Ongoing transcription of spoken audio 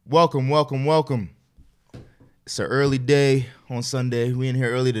Welcome. It's an early day on Sunday. We in here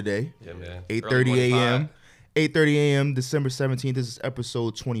early today. Yeah, man. 8:30 a.m. 8:30 a.m. December 17th. This is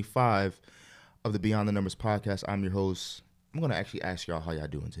episode 25 of the Beyond the Numbers podcast. I'm your host. I'm going to actually ask y'all how y'all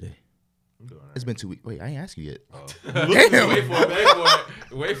doing today. I'm doing all right. It's been 2 weeks. Wait, I ain't asked you yet. Oh. Damn.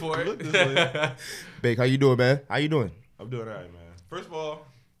 Wait for it. Bake, how you doing, man? How you doing? I'm doing all right, man. First of all,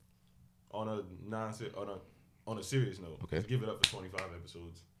 on a serious note, Okay. let's give it up for 25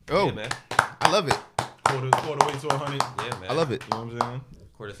 episodes. Oh, Yeah, man. I love it. Quarter way to 100. Yeah, man. I love it. You know what I'm saying?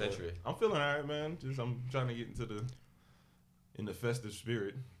 Quarter century. I'm feeling all right, man. I'm trying to get in the festive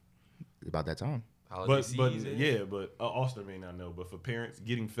spirit. It's about that time. Holiday But season. Austin may not know, but for parents,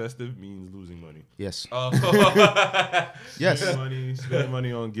 getting festive means losing money. Yes. Yes. Spending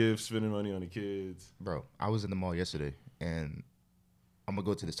money on gifts, spending money on the kids. Bro, I was in the mall yesterday, and I'm going to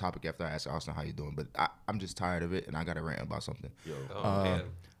go to this topic after I ask Austin how you doing, but I'm just tired of it, and I got to rant about something. Yo, Man.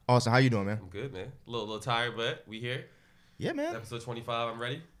 Austin, how you doing, man? I'm good, man. A little tired, but we here. Yeah, man. Episode 25, I'm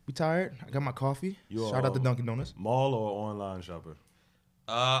ready. We tired. I got my coffee. You Shout out to Dunkin' Donuts. mall or online shopper?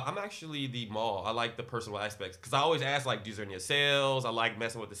 I'm actually the mall. I like the personal aspects because I always ask, like, these are any sales. I like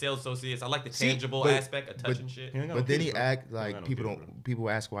messing with the sales associates. I like the tangible aspect of touching shit. But then he act like people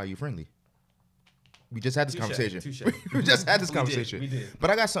ask why you friendly. We just had this conversation. Touche. We just had this conversation. We did.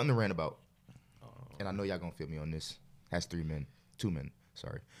 But I got something to rant about. And I know y'all gonna feel me on this. Has two men.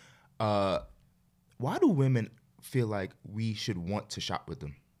 Sorry. Why do women feel like we should want to shop with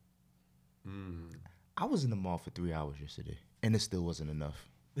them? I was in the mall for 3 hours yesterday, and it still wasn't enough.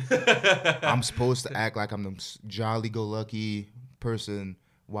 I'm supposed to act like I'm the jolly-go-lucky person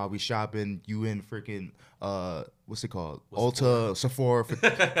while we shopping. You in freaking what's it called? Ulta, Sephora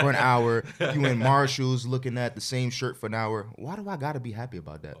for an hour. You in Marshalls looking at the same shirt for an hour. Why do I gotta be happy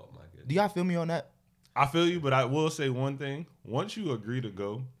about that? Oh, my goodness. Do y'all feel me on that? I feel you, but I will say one thing. Once you agree to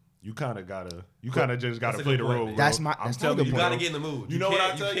go, you kind of just gotta That's a play good the point, role. man. bro. That's not a good You point. got to get in the mood. You know what I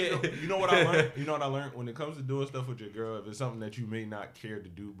can't- tell you? can't- You know what I learned? You know what I learned? When it comes to doing stuff with your girl, if it's something that you may not care to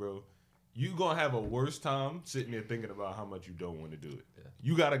do, bro, you gonna have a worse time sitting there thinking about how much you don't want to do it. Yeah.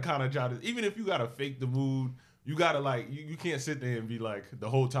 You gotta kind of try to, even if you gotta fake the mood, you gotta like, you can't sit there and be like the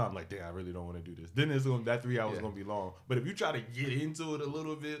whole time like, damn, I really don't want to do this. Then that 3 hours gonna be long. But if you try to get into it a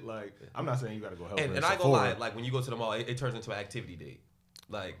little bit, like, I'm not saying you gotta go help her. And I ain't gonna lie, like when you go to the mall, it turns into an activity date.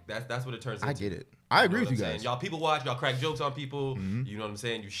 Like that's what it turns into. I get it. I agree know with you what I'm guys. saying? Y'all people watch, y'all crack jokes on people. You know what I'm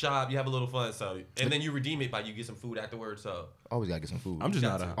saying? You shop, you have a little fun. So and then you redeem it by you get some food afterwards. So Always gotta get some food. I'm just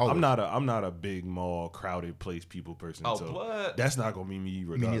got not to. I'm not a big mall, crowded place people person. Oh, so what? that's not gonna be me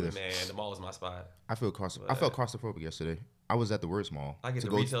regardless. neither. man, the mall is my spot. I felt claustrophobic yesterday. I was at the worst mall. I get to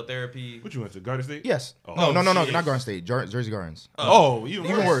the go retail therapy. What you went to, Garden State? Yes. Oh. No, Shit. not Garden State. Jersey Gardens. Oh, even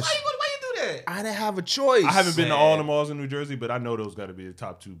worse. Why you do that? I didn't have a choice. I haven't been to Man. all the malls in New Jersey, but I know those got to be the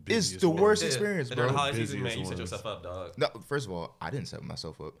top two busiest. It's the ones. worst experience, And bro. during the holiday season, man, Busiest you set ones. yourself up, dog. No, first of all, I didn't set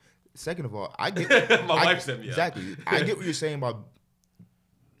myself up. Second of all, I get My I- wife set me up. Exactly. I get what you're saying about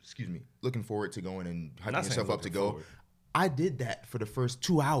looking forward to going and hyping Not saying yourself up to looking go. forward. I did that for the first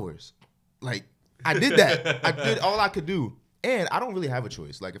 2 hours. Like I did that. I did all I could do. And I don't really have a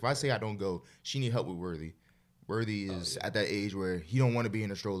choice. Like if I say I don't go, she need help with Worthy. Worthy is at that age where he don't want to be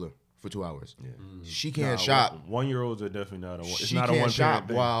in a stroller for 2 hours. Yeah. She can't shop. 1-year-olds are definitely not a one. It's She not a can't one shop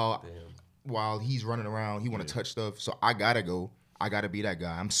thing. while he's running around. He want to touch stuff. So I gotta go. I gotta be that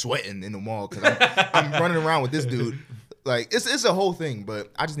guy. I'm sweating in the mall because I'm running around with this dude. Like it's a whole thing.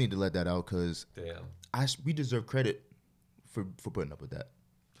 But I just need to let that out because we deserve credit for putting up with that.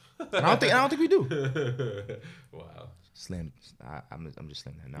 And I don't think we do. Wow. Slam. I'm just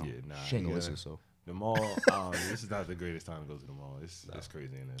saying that now. Yeah, nah, She ain't gonna yeah. listen. So The mall. This is not the greatest time to go to the mall. It's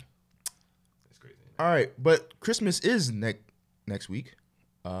crazy in there. It's crazy. In there. all right, but Christmas is next week.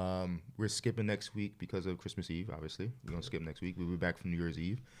 We're skipping next week because of Christmas Eve. Obviously, we're gonna skip next week. We'll be back from New Year's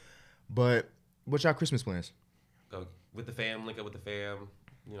Eve. But what's your Christmas plans? Go with the fam, link up with the fam.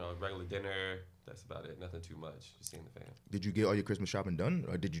 You know, regular dinner. That's about it. Nothing too much. Just seeing the fam. Did you get all your Christmas shopping done,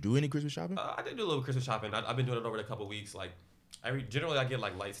 or did you do any Christmas shopping? I did do a little Christmas shopping. I've been doing it over the couple weeks. Like, generally I get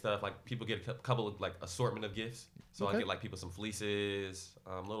like light stuff. Like people get a couple of like assortment of gifts. So Okay. I get like people some fleeces,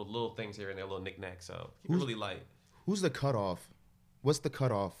 little things here and there, little knickknacks. So keep it really light. Who's the cutoff? What's the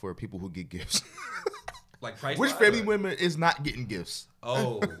cutoff for people who get gifts? Like price. Which family member is not getting gifts?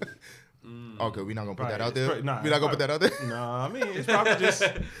 Oh. Okay, we're not gonna put Probably- that out there. it's probably- nah, We're not gonna put that out there. Nah, I mean it's probably just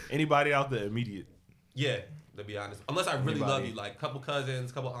anybody out there immediate. Yeah. To be honest, unless I really love Anybody? you, like couple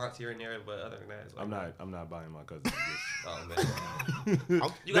cousins, couple aunts here and there, but other than that, it's like, I'm not buying my cousin gifts. Oh man,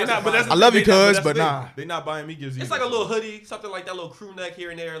 you They guys not, are but that's fine. I love you, they not- cuz, that's but the thing. nah. They not buying me gifts. It's either, like a so. little hoodie, something like that, little crew neck here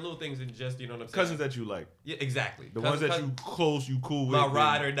and there, little things and just you know what I'm saying. Cousins that you like, Yeah, exactly. the ones that you close, you cool with. My and-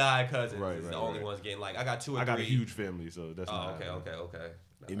 ride or die cousins Right, is right, the only right. ones getting like I got 2 or 3. I got a huge family, so that's Oh, not okay.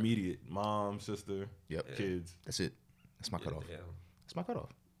 immediate. Mom, sister, Yep. kids. That's it. That's my cutoff. Yeah. That's my cutoff.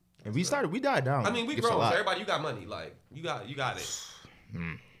 And we died down. I mean, we Gifts a grown. So lot. everybody, you got money. Like you got it.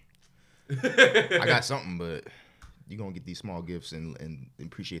 I got something, but you're going to get these small gifts and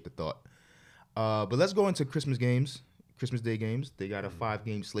appreciate the thought. But let's go into Christmas games, Christmas Day games. They got a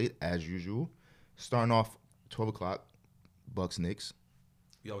 5-game slate as usual. Starting off 12 o'clock, Bucks Knicks.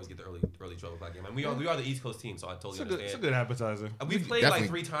 We always get the early 12 o'clock game. And we are the East Coast team, so I totally It's a understand. good appetizer. We've played Definitely. like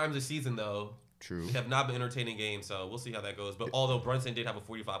 3 times this season though. True. We have not been entertaining games, so we'll see how that goes. But although Brunson did have a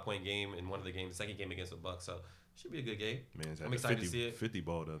 45-point game in one of the games, the second game against the Bucks, so should be a good game. Man, I'm excited to see it. 50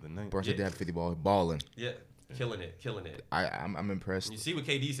 ball the other night. Brunson Yeah. did have 50 ball, balling. Yeah, killing it. I'm impressed. You see what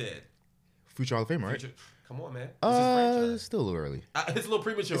KD said. Future Hall of Fame, right? Future- Come on, man. This is franchise. Still a little early. It's a little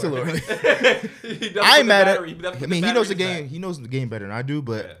premature. It's a little early. He I ain't mad at. battery- I mean, he knows the batteries game. He knows the game better than I do,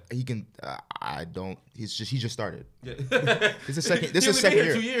 but Yeah. he can. I don't. He just started. Yeah. This is second. This He is only been second here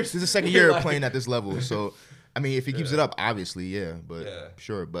year. 2 years. This is the second year Like- playing at this level. So, I mean, if he keeps it up, obviously, yeah. But Yeah.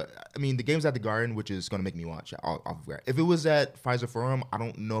 sure. But I mean, the game's at the Garden, which is gonna make me watch. If it was at Pfizer Forum, I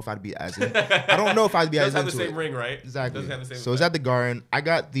don't know if I'd be as. I don't know if I'd be as Does have the into same it. ring, right? Exactly. Does have the same So it's at the Garden. I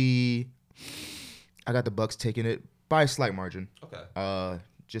got the Bucks taking it by a slight margin. Okay.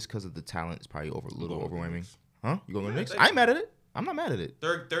 Just because of the talent, it's probably a little with overwhelming. Knicks. Huh? You going to Yeah, Knicks? thank I ain't you. mad at it. I'm not mad at it.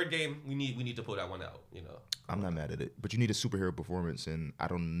 Third game, we need to pull that one out. You know. I'm not mad at it. But you need a superhero performance, and I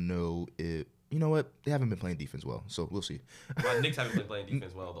don't know if you know what, they haven't been playing defense well, so we'll see. My Knicks haven't been playing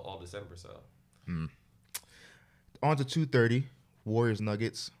defense well all December, so. On to 2:30, Warriors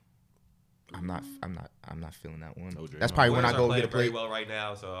Nuggets. I'm not feeling that one. No Draymond. That's probably when I Warriors go are get a playing very plate. well right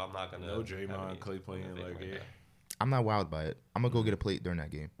now, so I'm not gonna. No have Draymond, any- Klay playing anything like right yeah. now. I'm not wowed by it. I'm gonna go get a plate during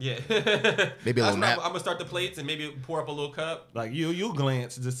that game. Yeah. Maybe a little nap. I'm gonna start the plates and maybe pour up a little cup. Like you'll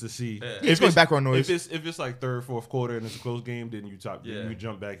glance just to see. Yeah. Yeah, it's going background noise. If it's like third, fourth quarter and it's a close game, then you Yeah. you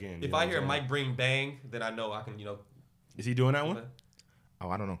jump back in. you If know I what hear I'm Mike bring bang, then I know I can, is he doing that one? Oh,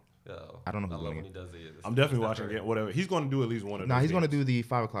 I don't know. I don't know who's I love doing when it. he does it. I'm definitely watching it. Whatever. He's going to do at least one of those. Nah, he's gonna games. do the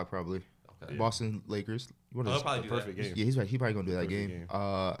 5 o'clock probably. Okay. Boston Lakers. What is I'll probably do perfect that. game. Yeah, he's right. He probably gonna do that Perfect game.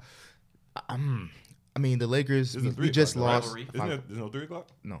 game. I mean, the Lakers. This is a We 3 just o'clock, lost. rivalry. Isn't it? There's no 3 o'clock.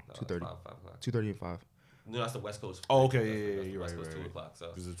 No, No, 2:30. 5 o'clock. 2:30 and 5. No, that's the West Coast. Oh, okay, That's yeah, the- yeah, that's the you're West right, Coast, right. 2 o'clock. So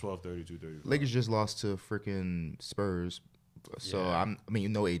Because it's 12:30, 2:30. Lakers just lost to freaking Spurs. So Yeah.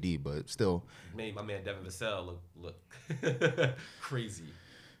 no AD, but still, made my man Devin Vassell look crazy.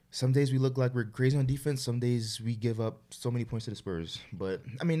 some days we look like we're crazy on defense. Some days we give up so many points to the Spurs. But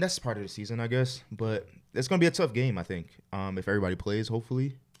I mean, that's part of the season, I guess. But it's gonna be a tough game, I think. If everybody plays,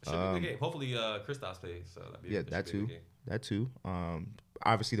 hopefully. Should be a good game. Hopefully, Kristaps plays. So that'd be Yeah, that too. That too.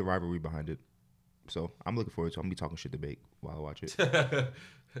 Obviously the rivalry behind it. So I'm looking forward to it. I'm gonna be talking shit debate while I watch it. We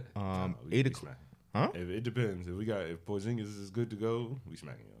 8 be o'clock. smacking. Huh? It depends. If Porzingis is good to go, we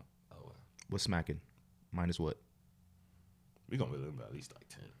smacking y'all. Oh, wow. What's smacking? Minus what? We gonna win by at least like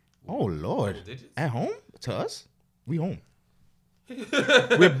 10. Oh Lord! Double digits? At home to us? We home.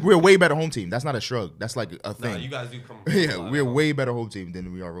 we're way better home team. That's not a shrug. That's like a Nah, thing. you guys do come. Yeah, we're way better home team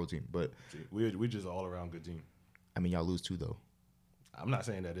than we are road team. But We're just all around good team. I mean, y'all lose too though. I'm not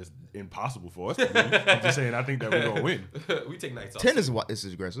saying that it's impossible for us to win. I'm just saying I think that we're gonna win. We take nights off. 10 is what this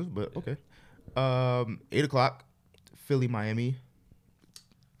is aggressive, but okay. 8 o'clock, Philly, Miami.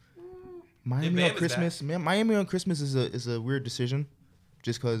 Miami Bam on is Christmas, man. Miami on Christmas is a weird decision,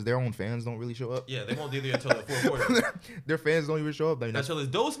 just because their own fans don't really show up. Yeah, they won't do it until the fourth quarter. Their fans don't even show up. Like, Until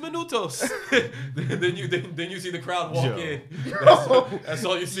it's 2 minutos. then you see the crowd walk Yo. in. That's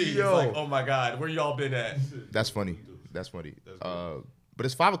all you see. Yo. It's like, oh my God, where y'all been at? That's funny. That's funny. That's good. But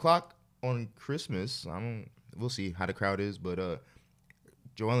it's 5 o'clock on Christmas. We'll see how the crowd is, but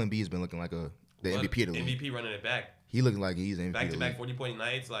Joel Embiid has been looking like the MVP of the league. MVP running it back. He looking like he's MVP. Back of to the back league. 40-point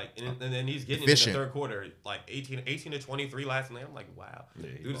nights, and then he's getting Efficient. it in the third quarter, like 18 to 23 last night. I'm like, wow, Yeah,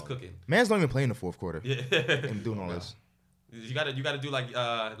 he dude is balling. cooking. Man's not even playing the fourth quarter Yeah, and doing all this. You gotta do like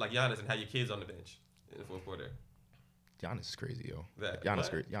Giannis and have your kids on the bench in the fourth quarter. Giannis is crazy, yo. That- Giannis,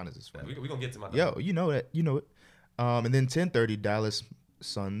 what? great. Giannis is fun. We gonna get to my Yo, you know that. You know it. And then 10:30, Dallas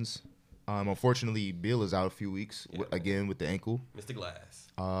Suns. Unfortunately, Beal is out a few weeks again with the ankle. Mr. Glass.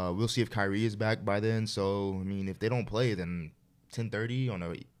 We'll see if Kyrie is back by then. So I mean, if they don't play, then 10:30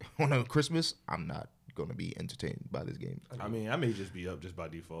 on a Christmas, I'm not gonna be entertained by this game. I mean, I may just be up just by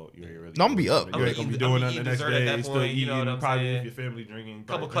default. You ain't really. No, I'm gonna be up. You ain't gonna be doing nothing the next day. At that Still point, eating. you know what I'm probably saying? if your family drinking.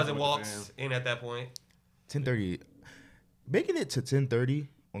 Couple cousin walks in at that point. 10:30, making it to 10:30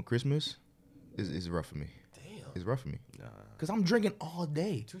 on Christmas is rough for me. Damn, It's rough for me. Nah. Cause I'm drinking all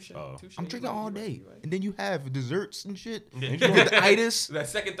day. touche. I'm drinking all day, and then you have desserts and shit. Yeah. You get the itis. That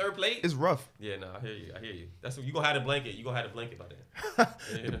second, third plate. It's rough. Yeah, no, I hear you. That's what you gonna have the blanket. You gonna have the blanket by then.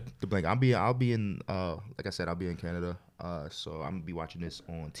 Yeah. The blank. I'll be in. Like I said, I'll be in Canada. So I'm gonna be watching this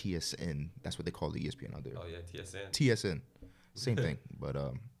on TSN. That's what they call the ESPN out there. Oh yeah, TSN. TSN, same thing. But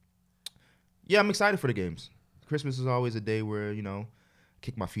yeah, I'm excited for the games. Christmas is always a day where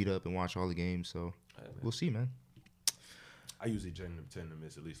kick my feet up and watch all the games. So we'll see, man. I usually tend to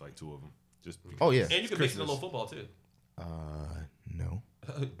miss at least like 2 of them. Just Oh yeah. And you can mix in a little football too. No.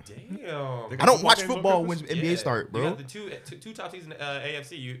 Damn. I don't watch games on football when Christmas? NBA start, You bro. have the two top teams in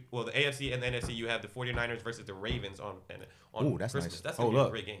AFC. The AFC and the NFC. You have the 49ers versus the Ravens on Ooh, that's Christmas. nice. That's gonna be a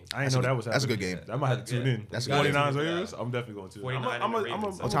great game. I didn't know that was That's a happening. good game. I might have to tune in. That's a good 49ers game. Ravens. I'm definitely going to. 49 and the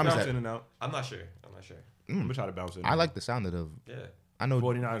Ravens. What time is that? In and out. I'm not sure. I'm gonna try to bounce in. I like the sound of the. Yeah. I know.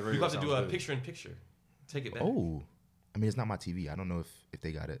 49ers Ravens. You have to do a sounds good. picture-in-picture. Take it back. Oh, I mean it's not my TV. I don't know if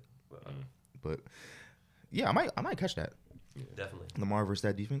they got it, but yeah, I might catch that. Definitely. Lamar versus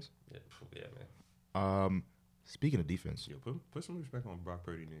that defense. Yeah, man. Speaking of defense, Yo, put some respect on Brock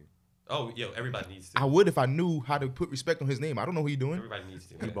Purdy's name. Oh, yo, everybody needs to. I would if I knew how to put respect on his name. I don't know who he's doing. Everybody needs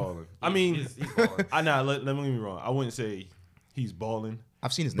to. He's man. balling. He's balling. Let me get me wrong. I wouldn't say he's balling.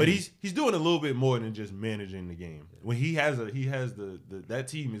 I've seen his But name. he's doing a little bit more than just managing the game. When he has the that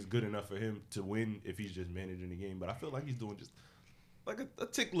team is good enough for him to win if he's just managing the game. But I feel like he's doing just like a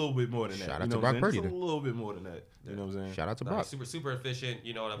tick a little bit more than that. Shout out you to know Brock what I'm Purdy saying? then. Just a little bit more than that. You know what I'm saying? Shout out to No, Brock. super efficient.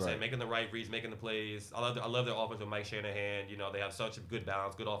 You know what I'm saying? Right. Making the right reads, making the plays. I love their offense with Mike Shanahan. You know, they have such a good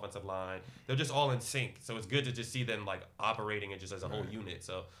balance, good offensive line. They're just all in sync. So it's good to just see them like operating and just as a whole unit.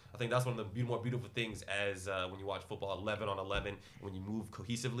 So I think that's one of the more beautiful things as when you watch football 11 on 11, when you move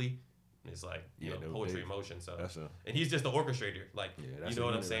cohesively. It's like poetry in motion. So and he's just the orchestrator. Like you know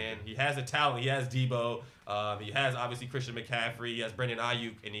what I'm saying? He has the talent. He has Debo. He has obviously Christian McCaffrey. He has Brendan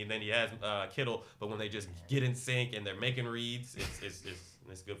Ayuk, and then he has Kittle. But when they just get in sync and they're making reads, it's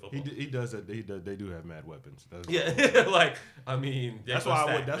good football. He does that. They do have mad weapons. Yeah, like I mean, that's why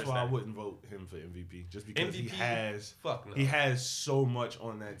I wouldn't vote him for MVP. Just because MVP? he has so much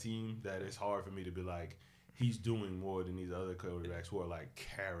on that team that it's hard for me to be like. He's doing more than these other quarterbacks who are like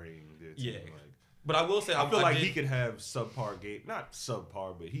carrying their team. Yeah. But I will say, I feel like he could have subpar game, not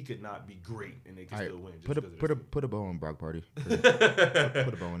subpar, but he could not be great and they can still win. Just Put a bow on Brock Purdy. Put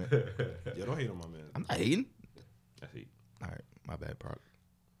a bow on it. Yeah, don't hate on my man. I'm not hating. That's hate. All right, my bad, Brock.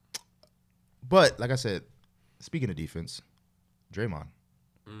 But like I said, speaking of defense, Draymond.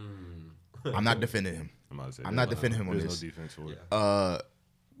 I'm not defending him. I'm not defending him on this. There's no defense for it.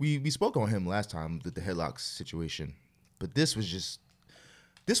 We spoke on him last time with the headlocks situation, but this was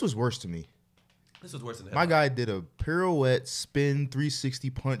worse to me. This was worse than that. My guy did a pirouette spin 360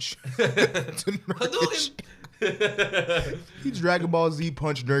 punch to Nurkic. He Dragon Ball Z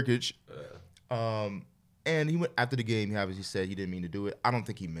punched Nurkic. And he went after the game. He obviously said he didn't mean to do it. I don't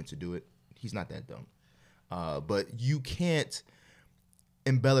think he meant to do it. He's not that dumb. But you can't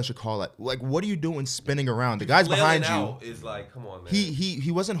embellish a call like what are you doing spinning around? The guy's behind you. Is like, come on, man.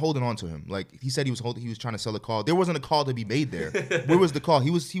 He wasn't holding on to him. Like he said he was trying to sell a call. There wasn't a call to be made there. Where was the call?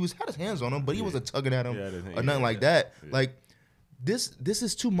 He had his hands on him, but he wasn't tugging at him or nothing like that. Yeah. Like this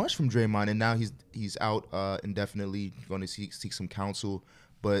is too much from Draymond, and now he's out indefinitely, going to seek some counsel.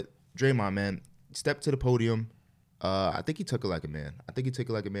 But Draymond, man, step to the podium. I think he took it like a man.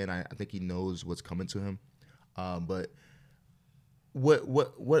 I think he knows what's coming to him. But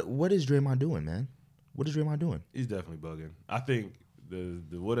what is Draymond doing, man? What is Draymond doing? He's definitely bugging. I think the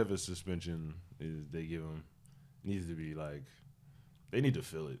whatever suspension is they give him needs to be like they need to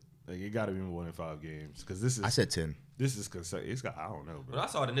fill it. Like it got to be more than 5 games because this is. I said 10. This is it's got. I don't know, bro. When I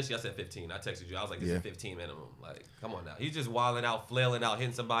saw it initially, I said 15. I texted you. I was like, this is 15 minimum. Like, come on now. He's just wilding out, flailing out,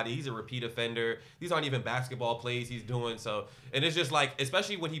 hitting somebody. He's a repeat offender. These aren't even basketball plays he's doing. So, and it's just like,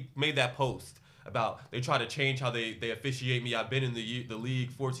 especially when he made that post about they try to change how they officiate me. I've been in the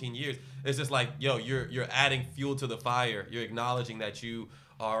league 14 years. It's just like, yo, you're adding fuel to the fire. You're acknowledging that you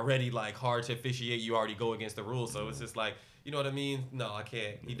are already like hard to officiate. You already go against the rules. So it's just like, you know what I mean? No, I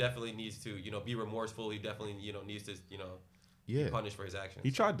can't. He definitely needs to, be remorseful. He definitely, needs to, be punished for his actions.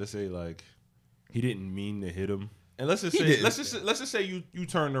 He tried to say like he didn't mean to hit him. And let's just say you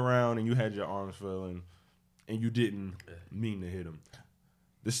turned around and you had your arms flailing and you didn't mean to hit him.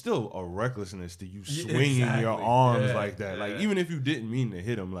 there's still a recklessness to you swinging your arms like that. Like, even if you didn't mean to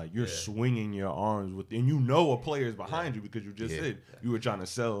hit him, like, you're swinging your arms with, and you know a player is behind you because you just said you were trying to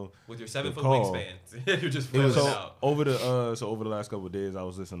sell with your 7-foot wingspan. You're just flailing out. Over the last couple of days, I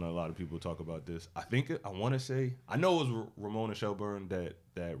was listening to a lot of people talk about this. I want to say, I know it was Ramona Shelburne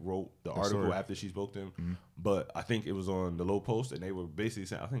that wrote the article after she spoke to him, but I think it was on the Low Post, and they were basically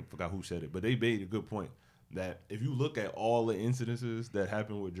saying, I forgot who said it, but they made a good point. That if you look at all the incidences that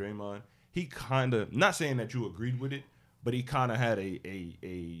happened with Draymond, he kind of, not saying that you agreed with it, but he kind of had a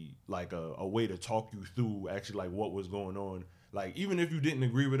way to talk you through actually like what was going on. Like, even if you didn't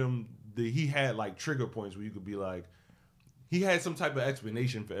agree with him, he had like trigger points where you could be like, he had some type of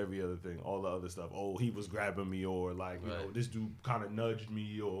explanation for every other thing, all the other stuff. Oh, he was grabbing me, or like, you know, this dude kind of nudged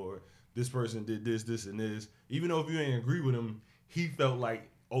me, or this person did this, and this. Even though if you ain't agree with him, he felt like,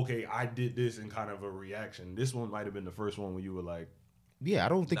 okay, I did this in kind of a reaction. This one might have been the first one where you were like, yeah, I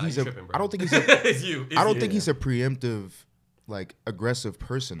don't think he's tripping, I don't think he's a it's you. I don't think he's a preemptive, like, aggressive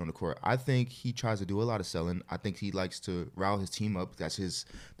person on the court. I think he tries to do a lot of selling. I think he likes to rile his team up. That's his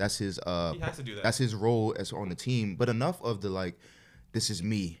he has to do that. That's his role as on the team. But enough of the like, this is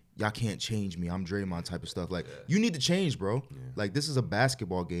me. Y'all can't change me. I'm Draymond type of stuff. Like, you need to change, bro. Yeah. Like, this is a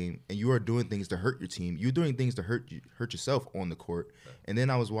basketball game, and you are doing things to hurt your team. You're doing things to hurt yourself on the court. Yeah. And then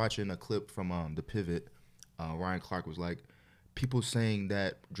I was watching a clip from The Pivot. Ryan Clark was like, people saying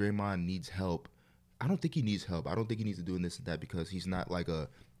that Draymond needs help. I don't think he needs help. I don't think he needs to do this and that because he's not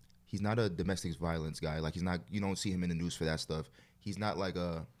a domestic violence guy. Like, he's not. You don't see him in the news for that stuff. He's not like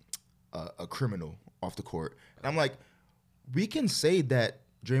a criminal off the court. And I'm like, we can say that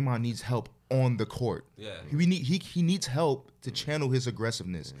Draymond needs help on the court. Yeah, he needs help to channel his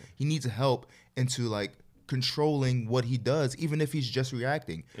aggressiveness. He needs help into like controlling what he does, even if he's just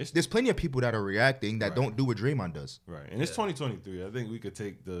reacting. There's plenty of people that are reacting that don't do what Draymond does. Right, and it's 2023. I think we could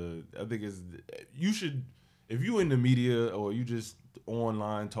take you should, if you in the media or you just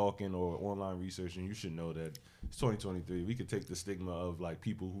online talking or online researching, you should know that it's 2023. We could take the stigma of like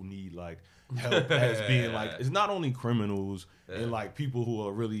people who need like help as being like, it's not only criminals and like people who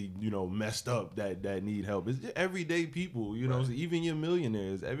are really, you know, messed up that need help. It's everyday people, you know, so even your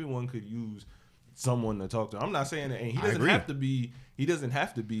millionaires, everyone could use someone to talk to. I'm not saying that, and he doesn't have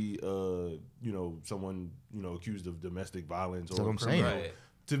to be, you know, someone, you know, accused of domestic violence or criminal. Right.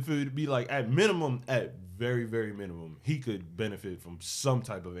 To be like, at very, very minimum, he could benefit from some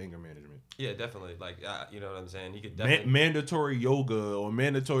type of anger management. Yeah, definitely. Like, you know what I'm saying? He could definitely mandatory yoga or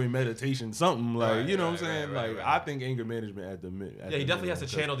mandatory meditation, something like, you know what I'm saying? Right. I think anger management he definitely has to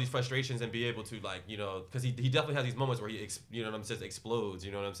channel these frustrations and be able to, like, you know, because he definitely has these moments where he, you know what I'm saying, explodes.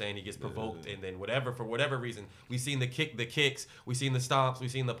 You know what I'm saying? He gets provoked, and then for whatever reason, we've seen the kicks, we've seen the stomps,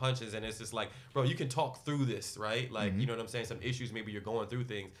 we've seen the punches, and it's just like, bro, you can talk through this, right? Like, you know what I'm saying? Some issues, maybe you're going through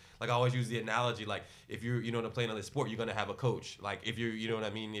things. Like, I always use the analogy, like, if you're, you know, playing on this sport, you're going to have a coach. Like, if you're, you know what I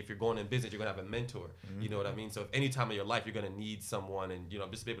mean? If you're going in business, you're going to have a mentor. You know what I mean? So if any time of your life, you're going to need someone and, you know,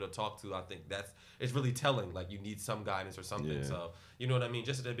 just be able to talk to, I think it's really telling. Like, you need some guidance or something. Yeah. So, you know what I mean?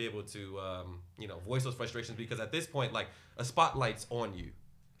 Just to be able to, you know, voice those frustrations, because at this point, like, a spotlight's on you.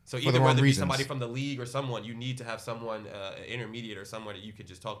 So either whether it be somebody from the league or someone, you need to have someone, an intermediate or someone that you could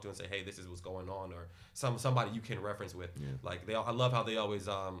just talk to and say, hey, this is what's going on, or somebody you can reference with. Yeah. Like, I love how they always,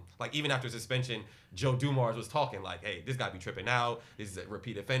 like, even after suspension, Joe Dumars was talking like, hey, this guy be tripping out. This is a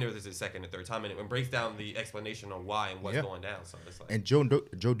repeat offender. This is his second and third time, and it breaks down the explanation on why and what's going down. So it's like, and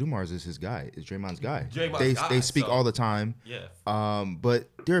Joe Dumars is his guy, is Draymond's guy. They speak all the time. Yeah.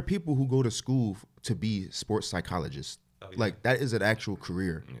 But there are people who go to school to be sports psychologists. Like, that is an actual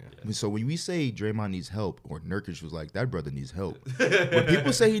career. Yeah. I mean, so when we say Draymond needs help, or Nurkic was like, that brother needs help. When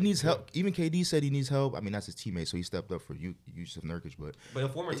people say he needs help, even KD said he needs help. I mean, that's his teammate, so he stepped up for Yusuf Nurkic. But a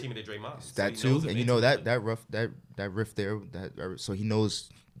former teammate of Draymond. That so too, and you know that rift there. So he knows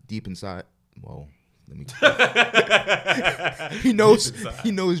deep inside. Well, let me. he knows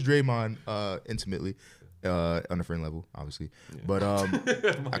Draymond intimately, on a friend level, obviously. Yeah. But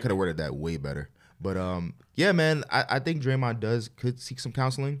I could have worded that way better. But yeah, man, I think Draymond could seek some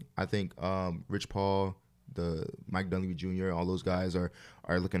counseling. I think Rich Paul, the Mike Dunleavy Jr., all those guys are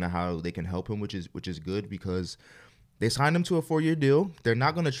looking at how they can help him, which is good, because they signed him to a 4-year deal. They're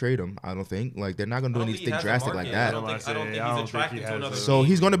not going to trade him, I don't think. Like, they're not going to do anything drastic like that. I don't think he's attracted to another team. So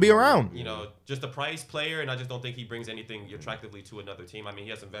he's going to be around. You know, just a price player, and I just don't think he brings anything attractively to another team. I mean, he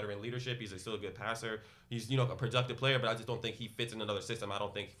has some veteran leadership. He's still a good passer. He's, you know, a productive player, but I just don't think he fits in another system. I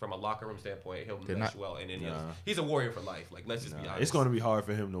don't think from a locker room standpoint he'll mesh well in any other. He's a warrior for life. Like, let's just be honest. It's going to be hard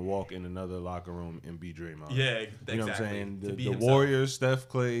for him to walk in another locker room and be Draymond. Yeah, exactly. You know what I'm saying? The Warriors, Steph,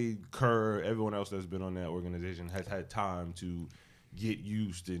 Klay, Kerr, everyone else that's been on that organization has had time to get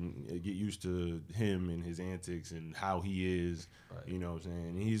used to him and his antics and how he is. Right. You know what I'm saying?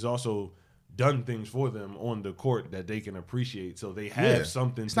 And he's also done things for them on the court that they can appreciate, so they have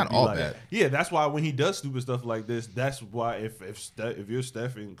something. It's to not be all like, bad. Yeah, that's why when he does stupid stuff like this, that's why if you're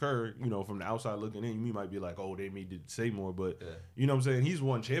Steph and Kerr, you know, from the outside looking in, you might be like, oh, they need to say more, but you know what I'm saying? He's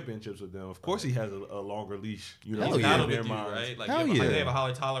won championships with them. Of course, he has a longer leash. You know, he's battled with you, right? Like, they have a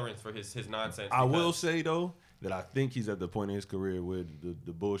higher tolerance for his nonsense. I will say though that I think he's at the point in his career where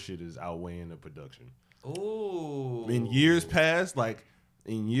the bullshit is outweighing the production. Ooh. In years past, like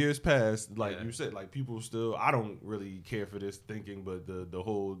you said, like people still, I don't really care for this thinking, but the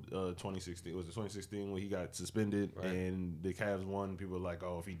whole 2016, was it 2016 when he got suspended and the Cavs won, people were like,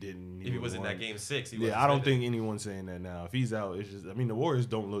 oh, if he was in that game 6, I don't think anyone's saying that now. If he's out, it's just, I mean, the Warriors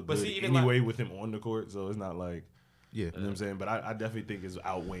don't look good anyway with him on the court, so it's not like, you know what I'm saying? But I definitely think it's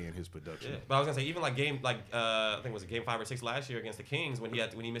outweighing his production. Yeah. But I was gonna say, even like I think it was game 5 or 6 last year against the Kings when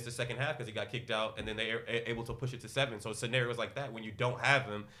he missed the second half because he got kicked out, and then they were able to push it to 7. So scenarios like that when you don't have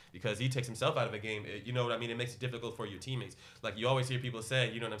him because he takes himself out of a game, you know what I mean? It makes it difficult for your teammates. Like you always hear people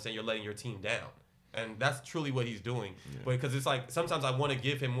say, you know what I'm saying? You're letting your team down. And that's truly what he's doing. Yeah. Because it's like sometimes I want to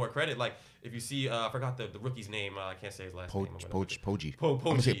give him more credit. Like if you see, I forgot the rookie's name. I can't say his last name. Poggi. I'm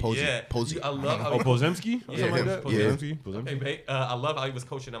gonna say Poggi. Yeah. Poggi. I love how Pozemski? Yeah, like that? Pozemski. Okay, I love how he was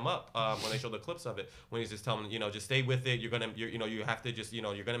coaching him up when they showed the clips of it. When he's just telling him, you know, just stay with it. You have to just, you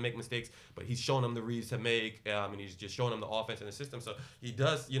know, you're gonna make mistakes. But he's showing them the reads to make, and he's just showing them the offense and the system. So he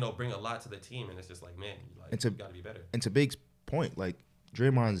does, you know, bring a lot to the team. And it's just like, man, you gotta be better. And to Big's point, like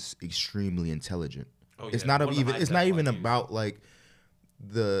Draymond's extremely intelligent. Oh, yeah. It's not even about like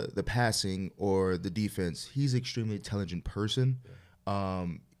the passing or the defense. He's an extremely intelligent person. Yeah.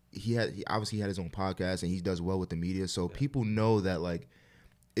 He obviously had his own podcast and he does well with the media. So people know that like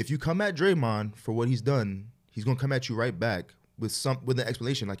if you come at Draymond for what he's done, he's gonna come at you right back with an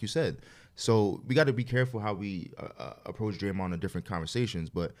explanation, like you said. So we got to be careful how we approach Draymond in different conversations.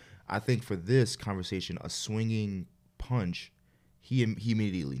 But I think for this conversation, a swinging punch. He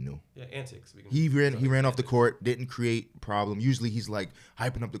immediately knew. Yeah, antics. He ran off the court, didn't create problem. Usually he's like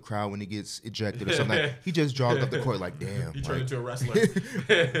hyping up the crowd when he gets ejected or something. He just jogged up the court like, damn. He turned into a wrestler.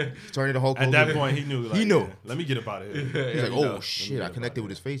 Turned into Hulk Hogan. At that point, he knew. Like, he knew. Yeah, let me get up out of here. He's like, oh shit, I connected with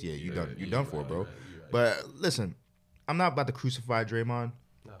his face. Yeah, you done for, bro. Right. But listen, I'm not about to crucify Draymond.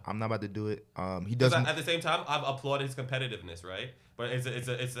 No. I'm not about to do it. He doesn't. At the same time, I've applauded his competitiveness, right? But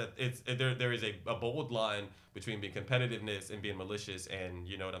there is a bold line between being competitiveness and being malicious, and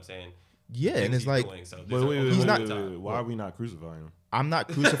you know what I'm saying. Yeah, and it's like, wait. Why are we not crucifying him? I'm not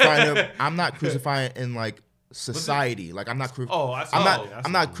crucifying him. I'm not crucifying in like society. Like I'm not.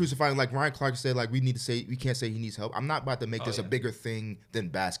 I'm not crucifying like Ryan Clark said. Like we can't say he needs help. I'm not about to make this a bigger thing than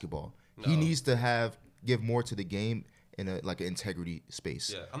basketball. No. He needs to give more to the game. In an integrity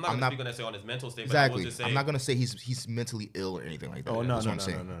space. Yeah, I'm not going to say on his mental state. Exactly. But I will just say, I'm not going to say he's mentally ill or anything like that. Oh no, That's no, what I'm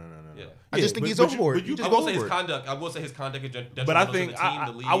saying. No. Yeah. I just think he's over it. I will say his conduct. I will say his conduct is detrimental but I think to the team,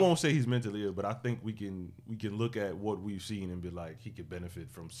 the league. I won't say he's mentally ill, but I think we can look at what we've seen and be like he could benefit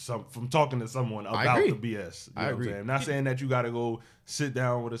from talking to someone about the BS. You know I agree. What I'm not saying that you got to go sit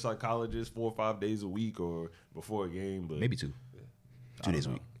down with a psychologist 4 or 5 days a week or before a game, but maybe 2. 2 days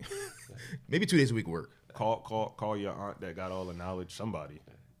a week. Maybe 2 days a week work. Call your aunt that got all the knowledge. Somebody.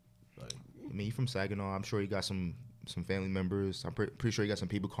 Like, I mean, you from Saginaw. I'm sure you got some family members. I'm pretty sure you got some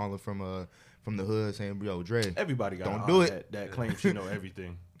people calling from the hood saying, "Yo, Dre, everybody got don't do it." That claims she know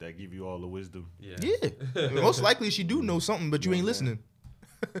everything. That give you all the wisdom. Yeah. I mean, most likely she do know something, but you ain't listening.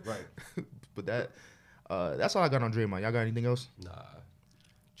 Right. But that's all I got on Draymond. Y'all got anything else? Nah.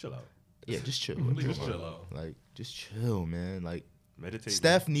 Chill out. Yeah, just chill. Just chill out. Like, just chill, man. Like, meditate.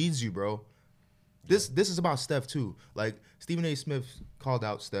 Steph needs you, bro. This is about Steph too. Like Stephen A. Smith called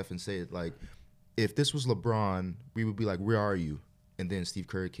out Steph and said, like, if this was LeBron, we would be like, where are you? And then Steve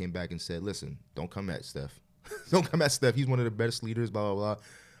Kerr came back and said, listen, don't come at Steph. Don't come at Steph. He's one of the best leaders, blah, blah, blah.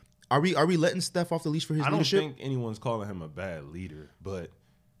 Are we letting Steph off the leash for his leadership? I don't think anyone's calling him a bad leader, but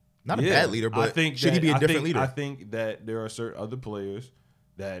not a bad leader, but should he be a different leader? I think that there are certain other players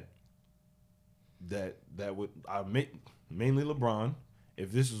that would mainly LeBron.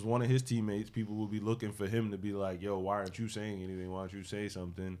 If this is one of his teammates, people will be looking for him to be like, yo, why aren't you saying anything? Why don't you say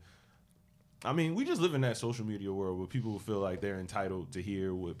something? I mean, we just live in that social media world where people feel like they're entitled to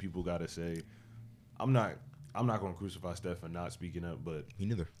hear what people got to say. I'm not going to crucify Steph for not speaking up, but me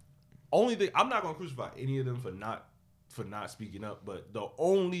neither. Only thing, I'm not going to crucify any of them for not speaking up, but the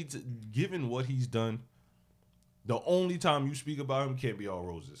only given what he's done, The only time you speak about him can't be all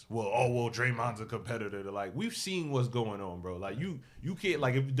roses. Well, Draymond's a competitor. Like, we've seen what's going on, bro. Like, you can't,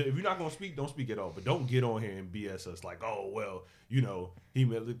 like, if you're not going to speak, don't speak at all. But don't get on here and BS us like, oh, well, you know,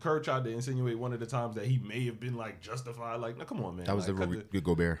 Kerr tried to insinuate one of the times that he may have been, like, justified. Like, no, come on, man. That was like, the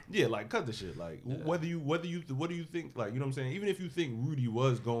Gobert. Yeah, like, cut the shit. Like, what do you think, like, you know what I'm saying? Even if you think Rudy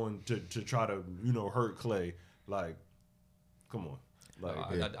was going to try to, you know, hurt Klay, like, come on. Like,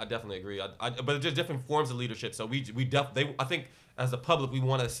 I definitely agree. But it's just different forms of leadership. So I think as a public, we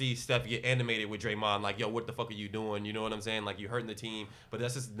want to see Steph get animated with Draymond. Like, yo, what the fuck are you doing? You know what I'm saying? Like, you're hurting the team. But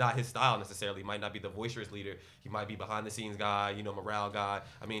that's just not his style necessarily. He might not be the boisterous leader. He might be behind the scenes guy, you know, morale guy.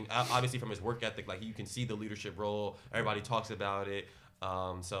 I mean, obviously from his work ethic, like, you can see the leadership role. Everybody talks about it.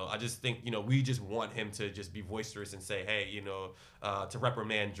 So I just think, you know, we just want him to just be boisterous and say, hey, you know, to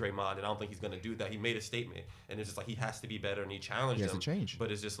reprimand Draymond. And I don't think he's going to do that. He made a statement. And it's just like he has to be better. And he challenged him. He has to change.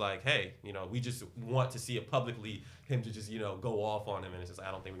 But it's just like, hey, you know, we just want to see it publicly, him to just, you know, go off on him. And it's just, I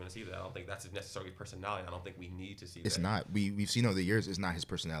don't think we're going to see that. I don't think that's his necessarily personality. I don't think we need to see that. It's not. We've seen over the years, it's not his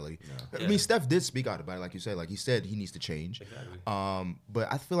personality. No. I mean, Steph did speak out about it, like you said. Like, he said he needs to change. Exactly.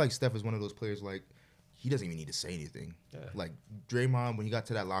 But I feel like Steph is one of those players, like, he doesn't even need to say anything. Yeah. Like, Draymond, when he got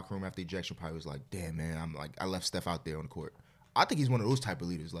to that locker room after ejection, probably was like, damn, man, I left Steph out there on the court. I think he's one of those type of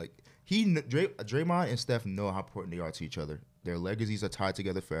leaders. Like, Draymond and Steph know how important they are to each other. Their legacies are tied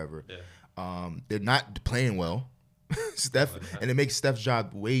together forever. Yeah. They're not playing well. Steph, and it makes Steph's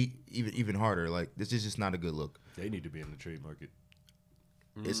job way even harder. Like, this is just not a good look. They need to be in the trade market.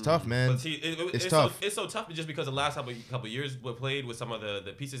 It's tough, man. But see, it's tough. It's so tough just because the last couple of years we played with some of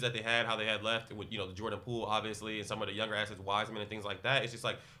the pieces that they had, how they had left, with, you know, the Jordan Poole, obviously, and some of the younger assets, Wiseman and things like that. It's just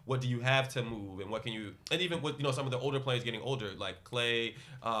like, what do you have to move, and what can you, and even with, you know, some of the older players getting older, like Klay.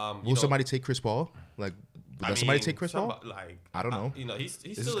 Will somebody take Chris Paul? Like, does somebody take Chris Paul? Like, I don't know. You know, he's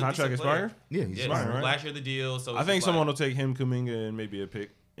Is still his contract expired? Yeah, he's expired, right? Last year the deal. So I think someone will take him, Kuminga, and maybe a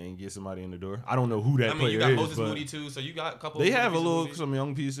pick and get somebody in the door. I don't know who that player is. You got Moses Moody too, so you got a couple. They have some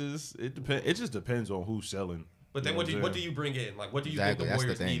young pieces. It just depends on who's selling. But then what do you bring in? Like, what do you think the That's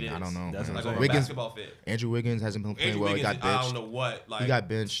Warriors the thing. need is? I don't know. That's like a basketball fit. Andrew Wiggins hasn't been playing well. He got benched. I don't know what. Like, he got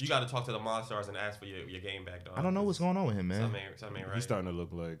benched. You got to talk to the Monstars and ask for your game back, dog. I don't know what's going on with him, man. Something ain't right. He's starting to look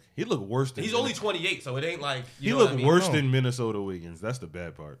like he looked worse than. He's only 28, so it ain't like he looked worse than Minnesota Wiggins. That's the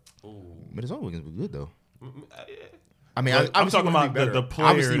bad part. Ooh. Minnesota Wiggins was good though. Yeah. I mean, I'm talking about the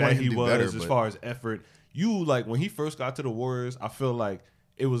player that he was better, as far as effort. You, like, when he first got to the Warriors, I feel like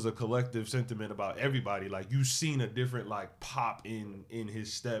it was a collective sentiment about everybody. Like, you seen a different, like, pop in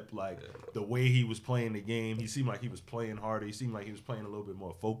his step, like the way he was playing the game. He seemed like he was playing harder. He seemed like he was playing a little bit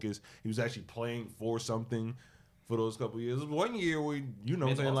more focused. He was actually playing for something for those couple of years. It was 1 year where, you know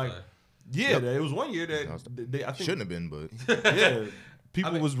what I'm saying, like, yeah, it was 1 year that I think shouldn't have been, but yeah.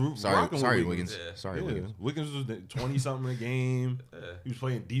 People was rocking with Wiggins. Yeah. Sorry, Wiggins. Wiggins was 20-something a game. He was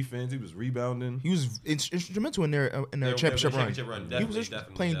playing defense. He was rebounding. He was instrumental in their championship run. He was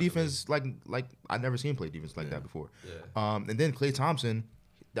playing defense like I never seen him play defense like that before. Yeah. And then Klay Thompson,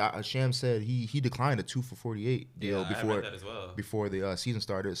 Sham said he declined a 2 for 48 deal before the season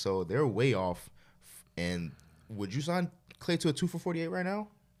started. So they're way off. And would you sign Klay to a 2 for 48 right now?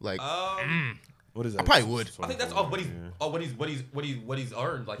 Like, what is that? I probably would. I think that's off what he's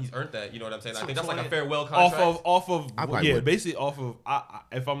earned. Like, he's earned that. You know what I'm saying? I think that's like a farewell contract. Basically off of.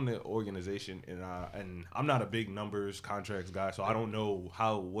 If I'm the organization and I'm not a big numbers contracts guy, so I don't know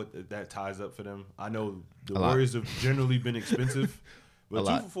what that ties up for them. I know the Warriors have generally been expensive, but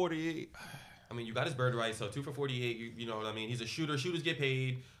 2 for 48. I mean, you got his bird right. So 2 for 48. You know what I mean? He's a shooter. Shooters get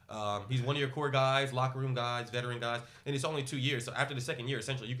paid. He's one of your core guys, locker room guys, veteran guys, and it's only 2 years. So after the second year,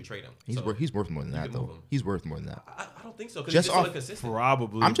 essentially, you could trade him. He's worth more than that, though. He's worth more than that. I don't think so. Just off consistent.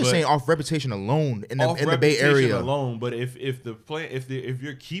 Probably. I'm just saying off reputation alone in the Bay Area alone. But if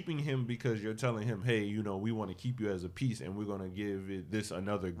you're keeping him because you're telling him, hey, you know, we want to keep you as a piece and we're gonna give this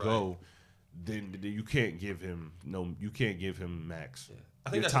another go, then you can't give him max. Yeah. I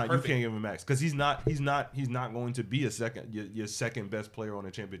think that's perfect. You can't give him max because he's not going to be your second best player on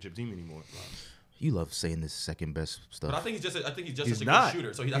a championship team anymore. You love saying this second best stuff. But I think he's just such a good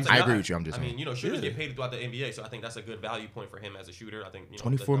shooter. So I agree with you. I'm just saying. I mean, you know, shooters get paid throughout the NBA, so I think that's a good value point for him as a shooter. I think, you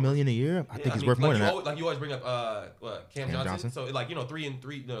know, $24 million a year. I think he's worth more than that. Like you always bring up Cam Johnson. So like, you know, 3 and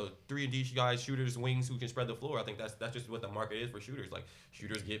D guys, shooters, wings who can spread the floor. I think that's just what the market is for shooters. Like,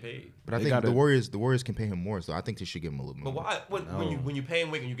 shooters get paid. But I think the Warriors can pay him more, so I think they should give him a little more. But why when you pay him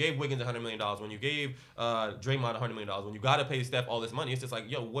Wiggins, you gave Wiggins $100 million, when you gave Draymond $100 million, when you got to pay Steph all this money, it's just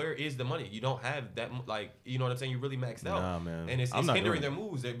like, yo, where is the money? You don't have that, like. You know what I'm saying? You really maxed out. Nah, man. And it's hindering their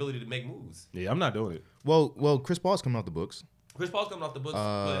moves, their ability to make moves. Yeah, I'm not doing it. Well, Chris Paul's coming off the books. Chris Paul's coming off the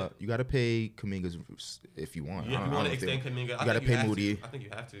books. You got to pay Kuminga if you want. Yeah, if you want to extend Kuminga. You got to pay Moody. I think you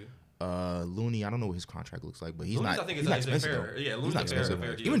have to. Looney, I don't know what his contract looks like, but he's Looney's, not. I think he's not expensive fair. though. Yeah, He's not expensive.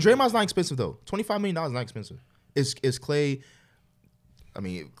 Fair Even Draymond's not expensive though. $25 million is not expensive. Is Klay? I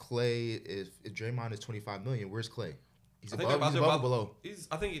mean, Klay. If Draymond is $25 million, where's Klay? He's above or below?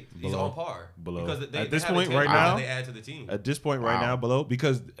 I think he's on par. Below. Because at this point right now, they add to the team. At this point right now, below,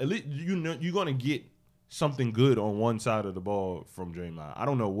 because at least you're gonna get something good on one side of the ball from Draymond. I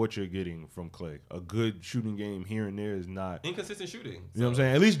don't know what you're getting from Klay. A good shooting game here and there is not inconsistent shooting. You know what I'm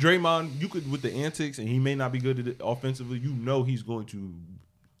saying? At least Draymond, you could with the antics, and he may not be good at it offensively. You know he's going to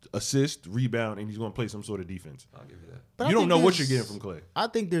assist, rebound, and he's going to play some sort of defense. I'll give you that. But you don't know what you're getting from Klay. I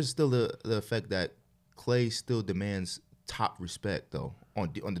think there's still the effect that Klay still demands top respect though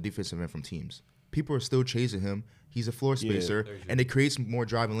on the defensive end from teams. People are still chasing him. He's a floor spacer, and it creates more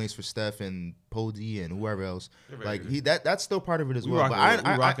driving lanes for Steph and Podey and whoever else. Like that's still part of it as well. But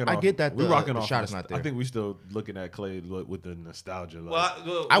I get that the shot is not there. I think we're still looking at Klay with the nostalgia.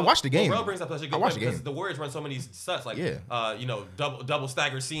 Well, I watched the game. Rel brings up such a good point because the Warriors run so many sets, like double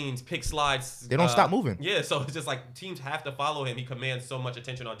stagger scenes, pick slides. They don't stop moving. Yeah, so it's just like teams have to follow him. He commands so much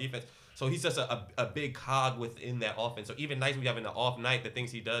attention on defense. So he's just a big cog within that offense. So even nights we have in the off night, the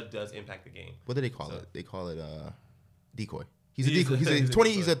things he does impact the game. What do they call it? They call it decoy. He's a decoy.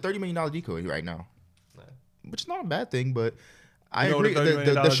 He's a $30 million decoy right now, which is not a bad thing. But I agree.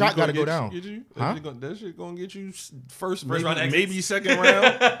 The shot got to go down. That shit gonna get you first round exits. maybe second round.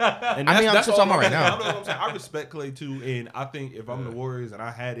 And that's what I'm talking about right now. I know what I'm saying. I respect Klay too, and I think if I'm the Warriors and I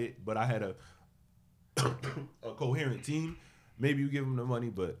had it, but I had a coherent team, maybe you give him the money,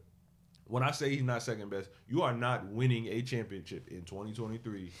 but. When I say he's not second best, you are not winning a championship in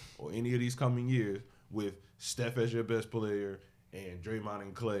 2023 or any of these coming years with Steph as your best player and Draymond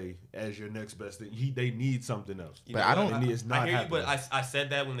and Klay as your next best thing. They need something else. But I don't. I hear you, but I said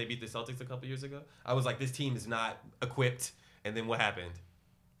that when they beat the Celtics a couple years ago. I was like, this team is not equipped. And then what happened?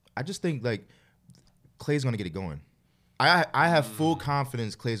 I just think like Klay's gonna get it going. I have full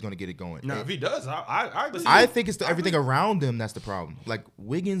confidence Klay's going to get it going. No, if he does, I think it's everything around him that's the problem. Like,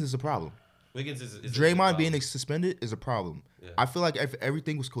 Wiggins is a problem. Wiggins is Draymond being suspended is a problem. Yeah. I feel like if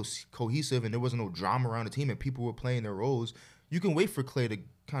everything was cohesive and there wasn't no drama around the team and people were playing their roles, you can wait for Klay to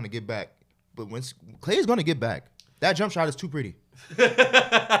kind of get back. But when Klay is going to get back, that jump shot is too pretty.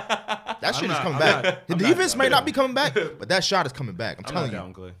 That shit is coming back. The defense might not be coming back, but that shot is coming back. I'm telling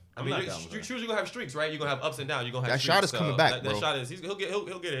you. I mean, you're gonna have streaks, right? You're gonna have ups and downs. You're gonna have that shot is coming back, bro. That shot is he'll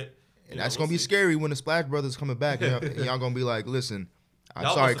get it. And that's gonna be scary when the Splash Brothers coming back. And y'all gonna be like, listen,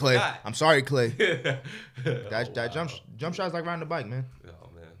 I'm sorry, Klay. I'm sorry, Klay. That jump shot's like riding the bike, man. Oh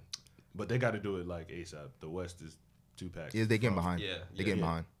man. But they got to do it like ASAP. The West is 2 packs. Yeah, they getting behind. Yeah, they getting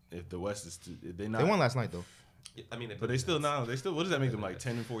behind. If the West is they won last night though. I mean, but they still what does that make them, like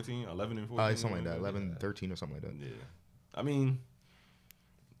 10 and 14, 11 and 14? Something like that, 11, 13 or something like that. Yeah, I mean,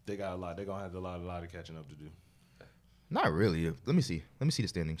 they got a lot. They're gonna have a lot of catching up to do. Not really. Let me see the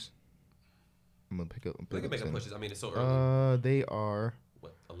standings. I'm gonna pick up. They can make pushes. I mean, it's so early. They are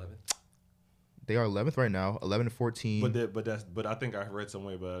what 11th. They are 11th right now, 11 and 14. But I think I read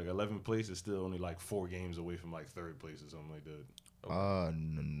somewhere, but like 11th place is still only like 4 games away from like 3rd place or something like that.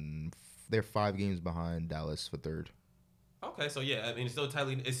 Okay. They're 5 games behind Dallas for 3rd. Okay, so yeah, I mean it's still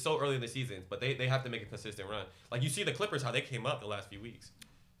tightly. It's so early in the season, but they have to make a consistent run. Like you see the Clippers, how they came up the last few weeks.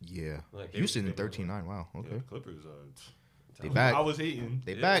 Yeah, like Houston in 13-9. Wow. Okay. Yeah, Clippers. They back. I was hating.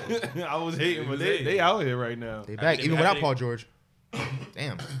 They back. I was hating, but they out here right now. They back even without Paul George.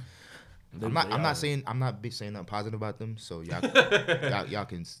 Damn. I'm not saying nothing positive about them. So y'all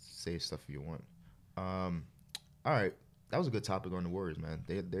can say stuff if you want. All right, that was a good topic on the Warriors, man.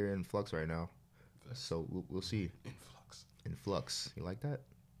 They're in flux right now, so we'll see. In flux. You like that?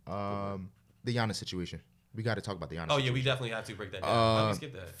 The Giannis situation. We got to talk about the Giannis. Oh yeah, we definitely have to break that down. How do we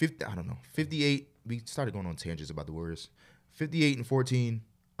skip that? 50. I don't know. 58. We started going on tangents about the Warriors. 58 and 14.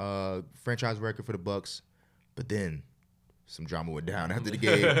 Franchise record for the Bucks, but then some drama went down after the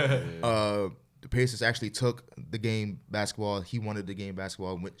game. The Pacers actually took the game basketball. He wanted the game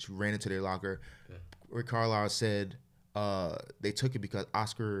basketball, ran into their locker. Yeah. Rick Carlisle said they took it because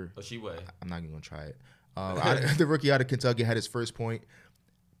Oscar. I'm not even gonna try it. The rookie out of Kentucky had his first point.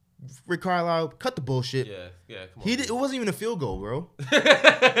 Rick Carlisle, cut the bullshit. Yeah. Come on, it wasn't even a field goal, bro.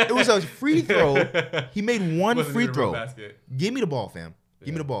 It was a free throw. He made one free throw. Give me the ball, fam.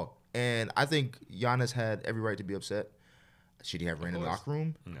 Give me the ball. And I think Giannis had every right to be upset. Should he have ran in the locker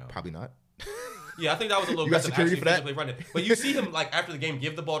room? No. Probably not. Yeah, I think that was a little aggressive. Security for that? Running. But you see him like after the game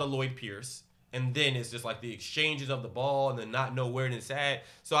give the ball to Lloyd Pierce. and then it's just like the exchanges of the ball and then not know where it's at.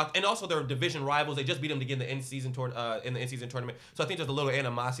 So and also they're division rivals. They just beat them to get in the in-season tournament. So I think there's a little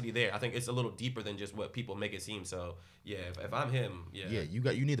animosity there. I think it's a little deeper than just what people make it seem. So yeah, if I'm him, yeah,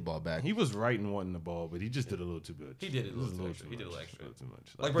 you need the ball back. He was right in wanting the ball, but he just did a little too much. He did it a little too extra. He did a little extra. Too much.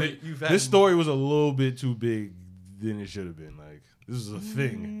 Like bro, this story was a little bit too big than it should have been. Like this is a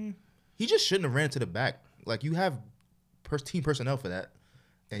thing. He just shouldn't have ran to the back. Like you have team personnel for that.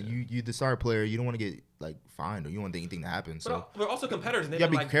 And you the star player, you don't want to get like fined or you don't want anything to happen. So but we're also competitors, and you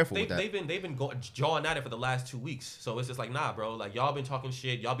gotta be careful with that. They've been jawing at it for the last 2 weeks. So it's just like, nah, bro. Like y'all been talking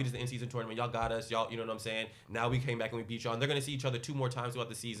shit. Y'all beat us in the in-season tournament. Y'all got us. Y'all, you know what I'm saying? Now we came back and we beat y'all. And they're gonna see each other 2 more times throughout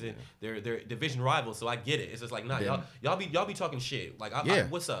the season. Yeah. They're division rivals, so I get it. It's just like, nah, y'all be talking shit. Like,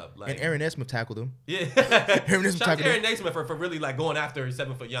 what's up? Like, and Aaron Nesmith tackled him. Yeah, Aaron Nesmith tackled Aaron Nesmith for really like going after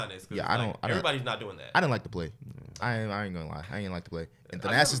 7-foot Giannis. Yeah, I don't. Everybody's not doing that. I didn't like the play. I ain't gonna lie. I ain't like the play. And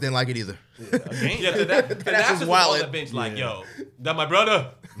Thanasis didn't like it either. Yeah, Thanasis was on the bench like, yo, that my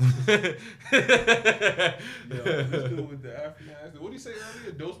brother. This dude with the African accent. What did he say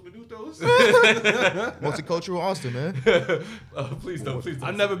earlier? Dos minutos? Multicultural Austin, man. Please don't.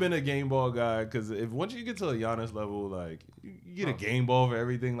 I've never been a game ball guy because once you get to a Giannis level, like you get a game ball for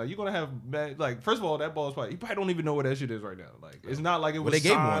everything. Like you're gonna have like first of all, that ball is he probably don't even know where that shit is right now. Like it's not like it was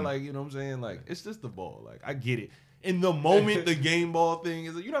signed. Like you know what I'm saying. Like it's just the ball. Like I get it. In the moment, the game ball thing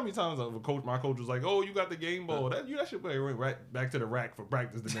is, you know how many times my coach was like, "Oh, you got the game ball. That should play right back to the rack for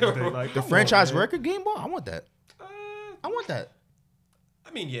practice the next day." Like the franchise record game ball, I want that. I want that.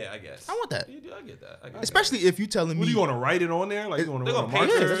 I mean, yeah, I guess. I want that. I get that. Especially if you telling me. What, are you going to write it on there? Like you want to pay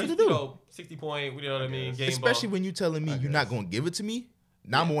that's what you do. You know, 60 point. You know what I mean? Game Especially ball. when you telling me you're not going to give it to me.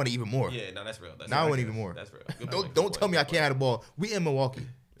 Now I'm going to want it even more. Yeah, no, that's real. Now I want even more. That's real. Don't tell me I can't have the ball. We in Milwaukee.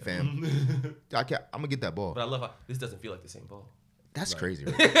 Fam, I'm gonna get that ball. But I love how this doesn't feel like the same ball. That's crazy.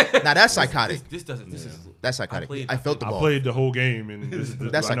 Right? Now that's psychotic. This doesn't. That's psychotic. I felt the ball. I played the whole game, and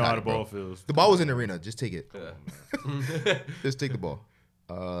that's I know how the bro. ball feels. The ball was in the arena. Just take it. Yeah. Just take the ball.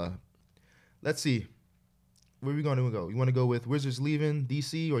 Let's see. Where are we going to go? You want to go with Wizards leaving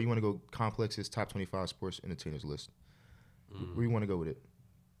DC, or you want to go Complex's top 25 sports entertainers list? Where you want to go with it?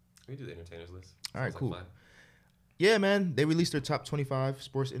 We do the entertainers list. All right, cool. Yeah, man, they released their top 25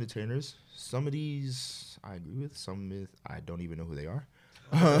 sports entertainers. Some of these I agree with. Some I don't even know who they are.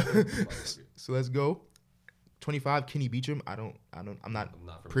 So let's go. 25, Kenny Beecham. I'm not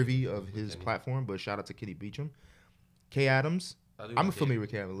privy of his platform, but shout out to Kenny Beecham. Kay Adams. I'm familiar with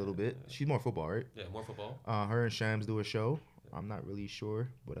Kay Adams a little bit. She's more football, right? Yeah, more football. Her and Shams do a show. I'm not really sure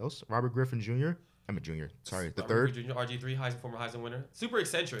what else. Robert Griffin Jr. I'm a junior. Sorry, the third. Junior, RG3, former Heisman winner. Super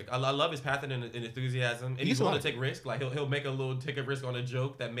eccentric. I love his passion and enthusiasm. And he's willing to take risk. Like he'll make take a risk on a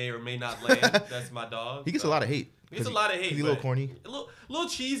joke that may or may not land. That's my dog. He gets a lot of hate. He gets a lot of hate. He's a little corny. A little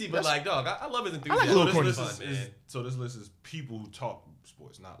cheesy, but like, dog, I love his enthusiasm. I like a little corny. So this list is people who talk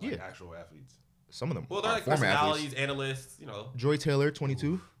sports, not like actual athletes. Some of them. Well, they're like personalities, analysts, you know. Joy Taylor,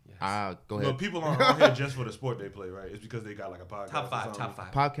 22. Yes. Go ahead. No, people aren't on here just for the sport they play, right? It's because they got like a podcast. Top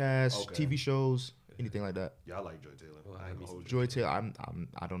five. Podcasts, TV shows, anything like that. Yeah, I like Joy Taylor. Joy Taylor,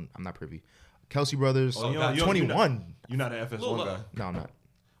 I'm not privy. Kelsey Brothers, 21. You're not an FS1 guy. No, I'm not.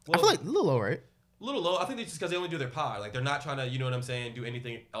 Well, I feel like a little low, right? A little low. I think it's just because they only do their pod. Like they're not trying to, you know what I'm saying, do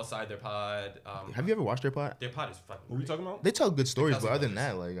anything outside their pod. Have you ever watched their pod? Their pod is fucking. What are we talking about? They tell good stories, but other than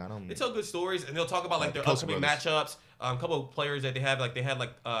that, like I don't. They tell good stories, and they'll talk about like their upcoming matchups. A couple of players that they have, like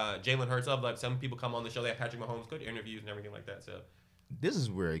Jalen Hurts of. Like some people come on the show. They have Patrick Mahomes, good interviews and everything like that. So this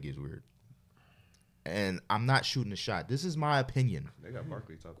is where it gets weird, and I'm not shooting a shot. This is my opinion. They got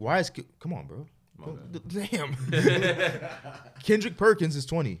Barkley talking. Why is come on, bro? Damn. Kendrick Perkins is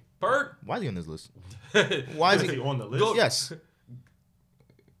 20. Why is he on this list? Why is he on the list? Yes.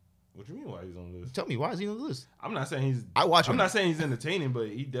 What do you mean why he's on the list? Tell me, why is he on the list? I'm not saying he's. I'm not saying he's entertaining, but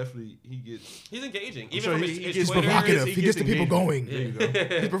he gets. He's engaging. Even from he's provocative. He gets the people going. There you go.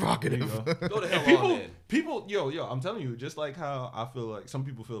 He's provocative. Go to hell people, yo, I'm telling you, just like how I feel like some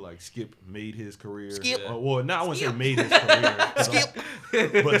people feel like Skip made his career. Skip. Well, not I wouldn't say made his career.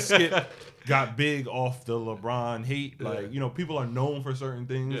 Skip. But Skip got big off the LeBron hate. Like, people are known for certain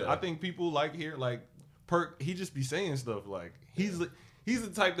things. Yeah. I think people like Perk, he just be saying stuff like he's the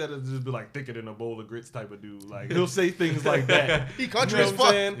type that'll just be like thicker than a bowl of grits type of dude. Like he'll say things like that. He country as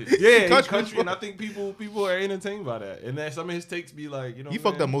fuck. Yeah, he's country, and I think people are entertained by that. And that some of his takes be like, He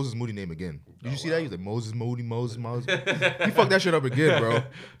fucked up Moses Moody name again. Did you see that? He was like Moses Moody, Moses. He fucked that shit up again, bro.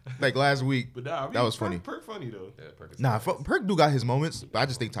 Like last week. But nah, that was funny. Perk funny though. Yeah, Perk do got his moments, but I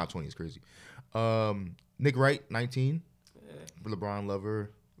just think top 20 is crazy. Nick Wright, 19. LeBron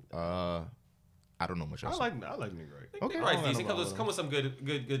lover. I don't know much else. I like Nick Wright. Okay, Nick Wright's decent. Come with some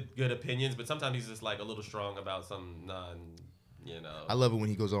good opinions, but sometimes he's just like a little strong about some I love it when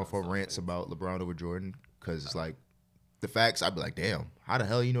he goes on for rants about LeBron over Jordan, because it's like the facts. I'd be like, damn, how the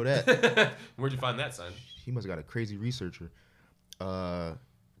hell you know that? Where'd you find that, son? He must have got a crazy researcher.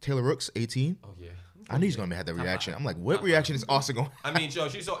 Taylor Rooks, 18. Oh yeah. I knew he's gonna have that reaction. I'm like, what reaction is Austin going? I mean, Joe,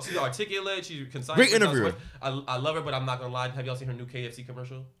 she's articulate. She's concise. Great interviewer. I love her, but I'm not gonna lie. Have y'all seen her new KFC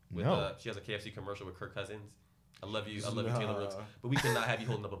commercial? No. She has a KFC commercial with Kirk Cousins. I love you, Taylor Rooks. But we cannot have you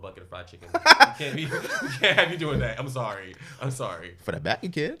holding up a bucket of fried chicken. We can't have you doing that. I'm sorry. For the back,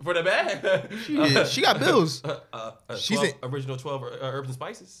 kid. For the bag. She got bills. She's original 12 herbs and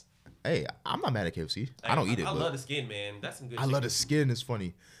spices. Hey, I'm not mad at KFC. I don't eat it. I love the skin, man. That's some good. I love the skin. It's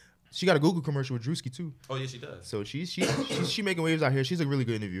funny. She got a Google commercial with Drewski too. Oh yeah, she does. So she's making waves out here. She's a really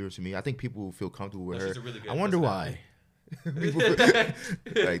good interviewer to me. I think people will feel comfortable with her. She's a really good I wonder why.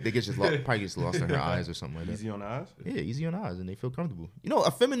 Like they probably gets lost in her eyes or something like that. Easy on the eyes? Yeah, easy on the eyes, and they feel comfortable.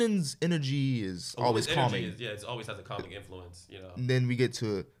 A feminine's energy is always calming. It always has a calming influence. And then we get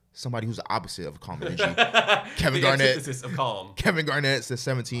to somebody who's the opposite of calm energy. Kevin Garnett. Antithesis of calm. Kevin Garnett says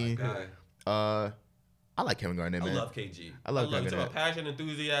 17. I like Kevin Garnett, man. I love KG. I love Kevin Garnett. Passion,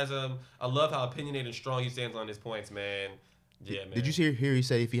 enthusiasm. I love how opinionated and strong he stands on his points, man. Yeah, man. Did you hear he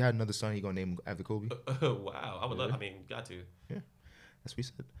say if he had another son, he gonna name him after Kobe? Wow, I would love. I mean, got to. Yeah, that's what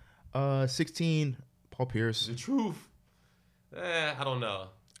he said. 16, Paul Pierce. The truth. I don't know.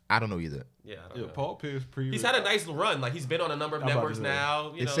 I don't know either. Yeah, I don't know. Paul Pierce. He's had a nice run. Like he's been on a number of networks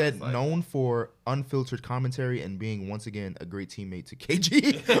now. It said known for unfiltered commentary and being once again a great teammate to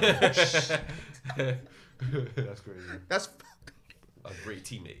KG. That's crazy. That's a great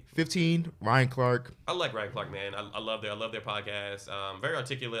teammate. 15, Ryan Clark. I like Ryan Clark, man. I love their podcast. Very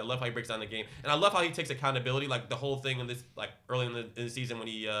articulate. I love how he breaks down the game, and I love how he takes accountability. Like the whole thing in this, like early in the season when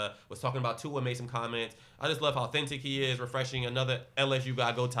he was talking about Tua, made some comments. I just love how authentic he is, refreshing. Another LSU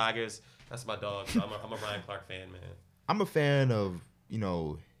guy, go Tigers. That's my dog. So I'm a Ryan Clark fan, man. I'm a fan of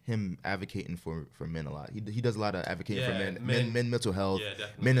him advocating for men a lot. He does a lot of advocating for men mental health,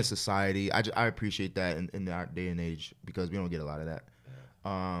 men in society. I appreciate that in our day and age because we don't get a lot of that.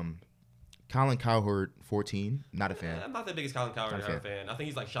 Colin Cowherd, 14, not a fan. I'm not the biggest Colin Cowherd fan. I think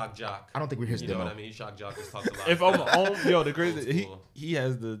he's like shock jock. I don't think we're his demo. You know what I mean? Shock jock just talks a lot. If I'm on, the crazy, he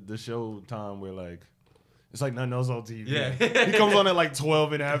has the show time where like it's like nothing else on TV. Yeah. He comes on at like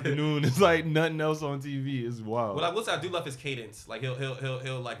 12 in the afternoon. It's like nothing else on TV. It's wild. Well, I will say I do love his cadence. Like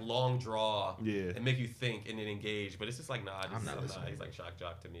he'll like long draw and make you think and then engage. But it's just like he's like shock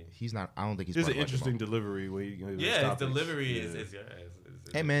jock to me. He's not. I don't think he's. There's an interesting delivery where his delivery is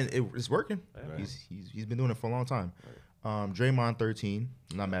hey man, it's working. Right. He's been doing it for a long time. Right. Draymond 13.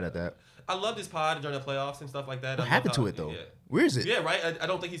 I'm not mad at that. I love this pod during the playoffs and stuff like that. What happened to it though? Yeah. Where is it? Yeah, right. I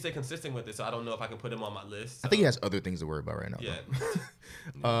don't think he stayed consistent with it, so I don't know if I can put him on my list. So. I think he has other things to worry about right now.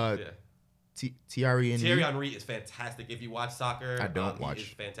 Yeah. Thierry Henry is fantastic. If you watch soccer, I don't watch. He is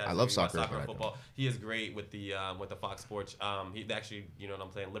fantastic. I love soccer and football. He is great with the Fox Sports. He actually, you know what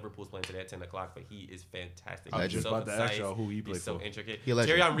I'm saying. Liverpool's playing today at 10 o'clock, but he is fantastic. I was just about to ask y'all who he played for. So intricate.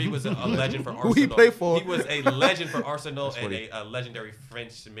 Thierry Henry was a legend for Arsenal. Who he played for? He was a legend for Arsenal and a legendary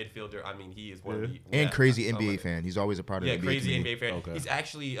French midfielder. I mean, he is one of the and crazy NBA fan. He's always a part of the NBA crazy community. NBA fan. Okay. He's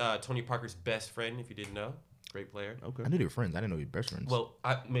actually Tony Parker's best friend. If you didn't know. Great player. Okay. I knew they were friends. I didn't know they were best friends. Well,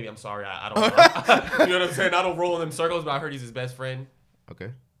 I'm sorry. I don't know. You know what I'm saying? I don't roll in them circles, but I heard he's his best friend.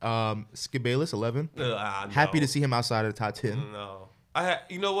 Okay. Skip Bayless, 11. No. Happy to see him outside of the top 10. No.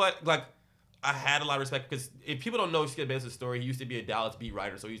 You know what? Like, I had a lot of respect because if people don't know Skip Bayless' story, he used to be a Dallas beat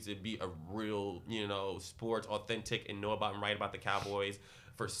writer, so he used to be a real, sports authentic and know about and write about the Cowboys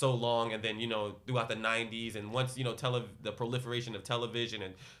for so long, and then throughout the 90s, and once the proliferation of television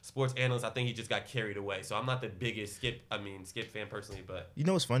and sports analysts, I think he just got carried away. So I'm not the biggest Skip fan personally, but you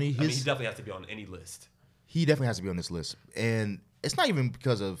know what's funny? He definitely has to be on any list. He definitely has to be on this list, and it's not even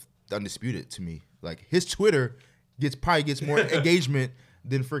because of the Undisputed to me. Like his Twitter probably gets more engagement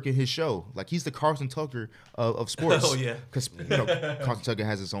than freaking his show. Like he's the Carlton Tucker of sports. Oh yeah, because Carlton Tucker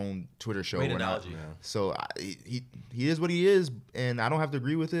has his own Twitter show. Great analogy. So he is what he is, and I don't have to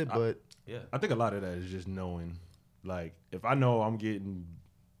agree with it. But I think a lot of that is just knowing. Like if I know I'm getting,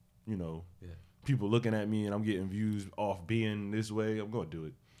 people looking at me and I'm getting views off being this way, I'm gonna do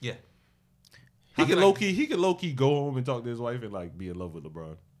it. Yeah. He could low key go home and talk to his wife and like be in love with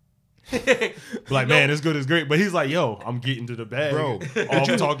LeBron. Like, man, it's good, it's great. But he's like, yo, I'm getting to the bag. Bro. All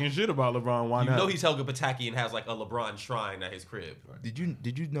talking shit about LeBron. Why not? You know he's Helga Pataki and has like a LeBron shrine at his crib. Did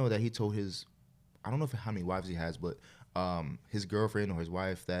you know that he told his, I don't know how many wives he has, but his girlfriend or his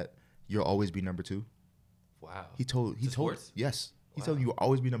wife that you'll always be number 2? Wow. He told yes. He told you will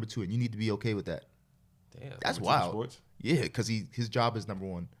always be number 2 and you need to be okay with that. Damn. That's Teaching wild. Sports. Yeah, because his job is number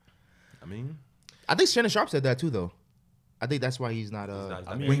one. I mean, I think Shannon Sharp said that too, though. I think that's why he's not.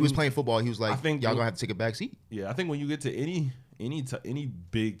 When he was playing football, he was like, "Y'all gonna have to take a back seat." Yeah, I think when you get to any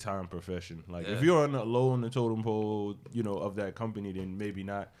big time profession, like if you're low on the totem pole, of that company, then maybe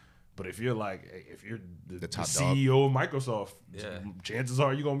not. But if you're the top CEO of Microsoft, chances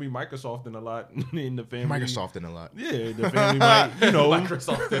are you're gonna be Microsofting a lot in the family. Microsofting a lot. Yeah, the family might,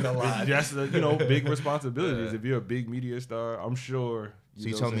 Microsofting a lot. That's big responsibilities. If you're a big media star, I'm sure. So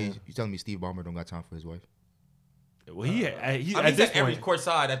you telling me Steve Ballmer don't got time for his wife? Well, he's at this point, every court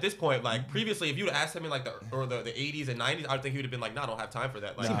side at this point. Like previously, if you'd have asked him in like the 80s and 90s, I would think he would have been like, "No, I don't have time for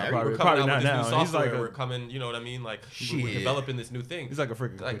that." Like we're coming out with this new software. We're coming, you know what I mean? Like we're developing this new thing. He's like a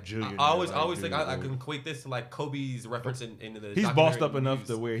freaking bajillion. I always think I can equate this to like Kobe's reference in the. He's bossed up enough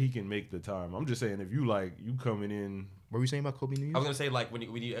to where he can make the time. I'm just saying, if you coming in. What were you saying about Kobe News? I was gonna say like when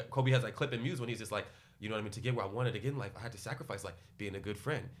Kobe has like clip and Muse when he's just like. You know what I mean? To get where I wanted to get in life, I had to sacrifice like being a good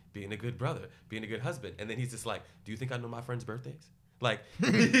friend, being a good brother, being a good husband. And then he's just like, do you think I know my friends' birthdays? Like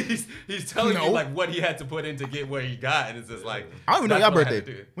he's telling you like what he had to put in to get where he got. And it's just like, I don't even know your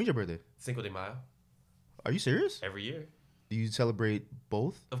birthday. When's your birthday? Cinco de Mayo. Are you serious? Every year. Do you celebrate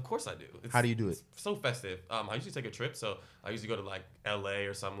both? Of course I do. How do you do it? It's so festive. I usually take a trip. So I usually go to like LA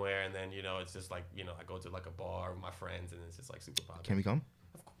or somewhere. And then, it's just like, I go to like a bar with my friends and it's just like super popular. Can we come?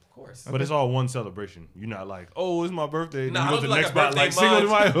 Of course. But it's all one celebration. You're not like, oh, it's my birthday. Nah, I don't do like a birthday like Cinco de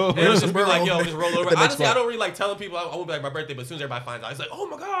Mayo. And it's just be like, yo, just roll over. Honestly, I don't really like telling people I won't be like my birthday, but as soon as everybody finds out, it's like, oh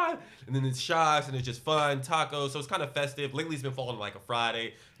my God. And then it's shots and it's just fun, tacos. So it's kind of festive. Lately it's been falling like a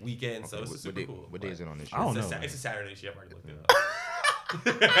Friday weekend, so it's super cool. What day is it on this year? I don't know. It's a Saturday this year. I've already looked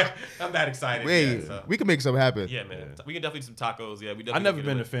it up. I'm that excited. Wait, we can make something happen. Yeah, man. We can definitely do some tacos. Yeah, we definitely. I've never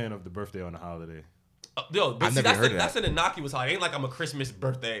been a fan of the birthday on a holiday. Yo, but see, that's an innocuous holiday. It ain't like I'm a Christmas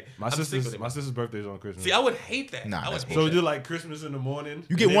birthday. My sister's birthday is on Christmas. See, I would hate that. Nah, so you do like Christmas in the morning.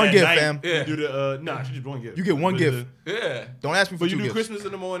 You get one gift, night, fam. Yeah. You do the she just one gift. You get one gift. Yeah. Don't ask me for But two you do gifts. Christmas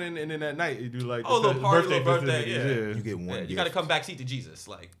in the morning and then at night you do like a little party, little birthday. Yeah. You get one gift. You got to come backseat to Jesus,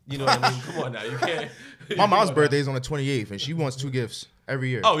 like you know what I mean. Come on now, you can't. My mom's birthday is on the 28th, and she wants 2 gifts every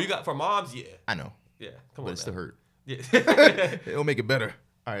year. Oh, you got for moms? Yeah. I know. Yeah. Come on. But it still hurt. Yeah. It'll make it better.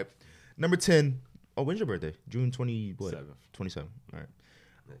 All right. Number 10. Oh, when's your birthday? June 27. All right.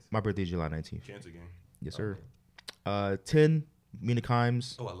 Nice. My birthday is July 19th. Cancer game. Yes, sir. 10, Mina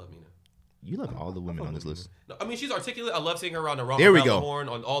Kimes. Oh, I love Mina. You love all the women on this list. No, I mean, she's articulate. I love seeing her around the horn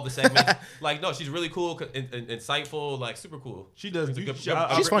on all the segments. Like, no, she's really cool, insightful, like super cool. She does.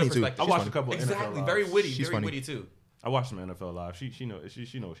 She's funny too. I watched a couple. Exactly, NFL very lives. witty. She's very funny. witty too. I watched some NFL live. She know what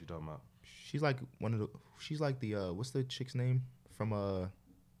she's talking about. She's like she's like the what's the chick's name from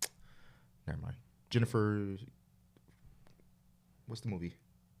never mind. Jennifer. What's the movie?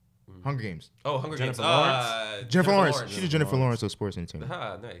 Hunger Games. Oh, Hunger Games. Jennifer Lawrence. She's a Jennifer Lawrence of sports entertainment.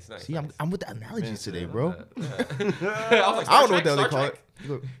 Nice. See, I'm with the analogies today, bro. I don't know what the hell they call it.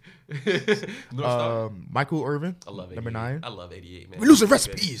 Look. Michael Irvin. I love 88. Number 9. I love 88, man. We're losing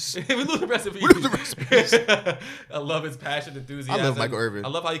recipes. We're losing recipes. I love his passion, enthusiasm. I love Michael Irvin. I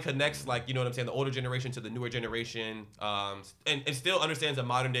love how he connects, like, you know what I'm saying, the older generation to the newer generation, and still understands the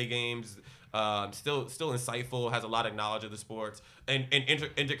modern day games. Still insightful, has a lot of knowledge of the sports, and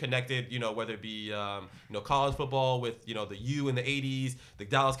interconnected. You know, whether it be college football with the U in the '80s, the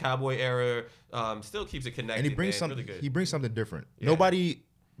Dallas Cowboy era. Still keeps it connected. And he brings something. Really good. He brings something different. Yeah. Nobody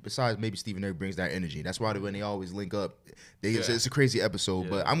besides maybe Stephen A. brings that energy. That's why when they always link up, it's a crazy episode.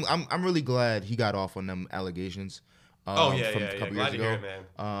 Yeah. But I'm really glad he got off on them allegations. From a couple years ago. It,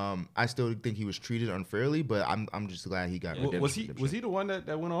 man. I still think he was treated unfairly, but I'm just glad he got. Was he the one that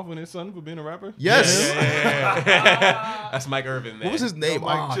went off on his son for being a rapper? Yes. Yeah. That's Mike Irvin, man. What was his name?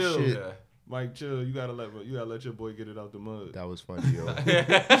 Mike Chill. Shit. Yeah. Mike Chill. You gotta let your boy get it out the mud. That was funny, yo.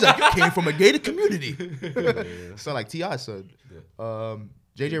 He's like, you came from a gated community. So like T.I. said. Yeah.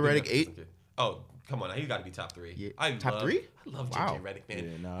 JJ Redick 8. Oh. Come on, now, he's got to be top 3. Yeah. Top 3? I love JJ Redick,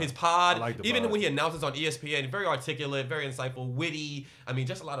 man. Yeah, his pod, like even when he announces on ESPN, very articulate, very insightful, witty. I mean,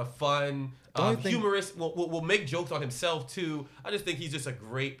 just a lot of fun, humorous. Will make jokes on himself too. I just think he's just a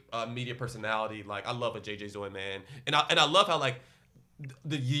great media personality. Like I love what JJ's doing, man. And I love how like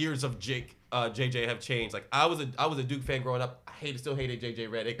the years of JJ have changed. Like I was a Duke fan growing up. Still hated JJ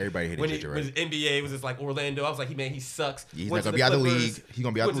Redick. Everybody hated JJ Redick. When his NBA was just like Orlando, I was like, he sucks. Yeah, he's not gonna be out of the league. He's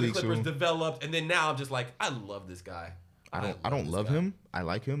gonna be out of the league Clippers soon. Developed, and then now I'm just like, I love this guy. I don't love him. I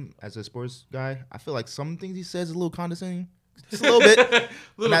like him as a sports guy. I feel like some things he says is a little condescending. Just a little bit.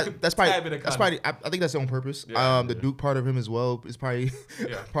 That's probably. I think that's on purpose. Yeah, the Duke part of him as well is probably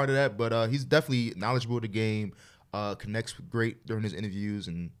part of that. But he's definitely knowledgeable of the game. Connects great during his interviews,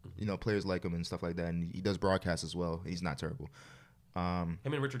 and players like him and stuff like that. And he does broadcasts as well. He's not terrible. Him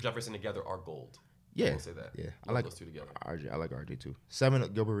and Richard Jefferson together are gold. Yeah, I'll say that. Yeah, I like those two together. RJ. I like RJ too.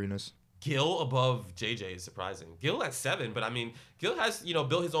 7 Gilbert Arenas. Gil above JJ is surprising. Gil at 7, but I mean, Gil has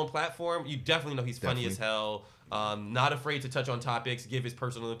built his own platform. You definitely know he's funny as hell. Not afraid to touch on topics, give his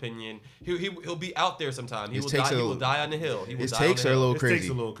personal opinion. He'll be out there sometime. He will die on the hill. His takes are a little crazy. His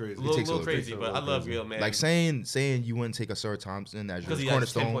takes a little crazy. A little crazy, but I love Gil, man. Like saying you wouldn't take a Sir Thompson as your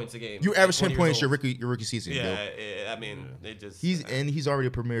cornerstone. 10 points a game. You average 10 points your rookie season. Yeah, I mean, it just he's already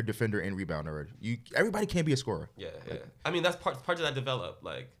a premier defender and rebounder already. Everybody can't be a scorer. Yeah. I mean, that's parts of that develop.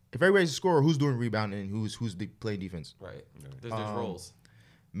 Like if everybody's a scorer, who's doing rebounding and who's playing defense? Right. There's roles.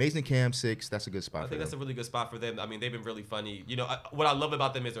 Mason Cam 6, that's a good spot. I think that's a really good spot for them. I mean, they've been really funny. What I love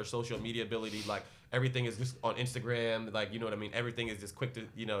about them is their social media ability. Like everything is just on Instagram. Like what I mean. Everything is just quick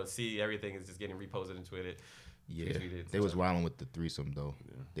to see. Everything is just getting reposted and tweeted. Yeah, they was wilding with the threesome though.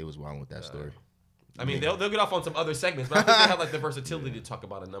 Yeah. They was wilding with that story. I mean, they'll get off on some other segments, but I think they have like the versatility to talk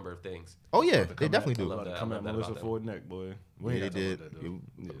about a number of things. Oh yeah, they definitely do. Come at Melissa Ford neck, boy. Yeah, they did.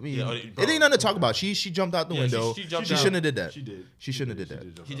 It ain't nothing to talk about. She jumped out the window. She shouldn't have did that. She did. She shouldn't have did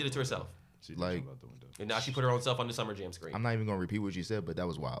that. She did it to herself. Like, and now she put her own self on the Summer Jam screen. I'm not even gonna repeat what she said, but that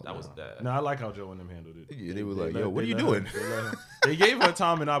was wild. That was that. No, I like how Joe and them handled it. Yeah, they were like, "Yo, what are you doing?" They gave her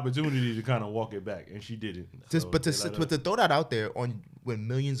time and opportunity to kind of walk it back, and she didn't. But to throw that out there on when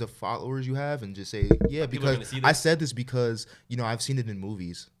millions of followers you have, and just say, "Yeah," because I said this because I've seen it in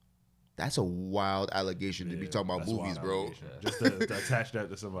movies. That's a wild allegation to be talking about movies, bro. Just to attach that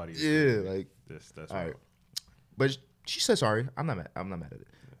to somebody. Yeah, like that's all right. But she said sorry. I'm not mad at it.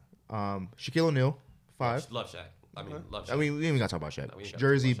 Shaquille O'Neal, 5. Love Shaq. I mean, love Shaq. I mean, we ain't gotta talk about Shaq. No,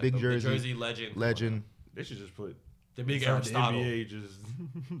 Jersey, big Jersey. The Jersey legend. They should just put the big Aristotle. NBA, just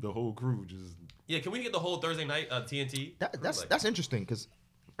the whole crew, just. Yeah, can we get the whole Thursday night TNT? That's interesting because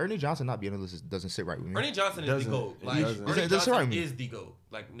Ernie Johnson not being on this doesn't sit right with me. Ernie Johnson is the GOAT. Like, Ernie Johnson is the GOAT.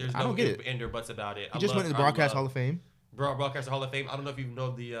 Like, there's no end or buts about it. He just went to the Broadcast Hall of Fame. Broadcaster Hall of Fame. I don't know if you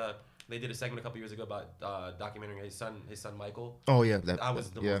know they did a segment a couple years ago about documenting his son Michael. Oh yeah, that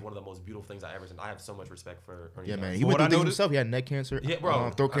was one of the most beautiful things I ever seen. I have so much respect for Ernie Johnson. Man, he went through things himself. He had neck cancer,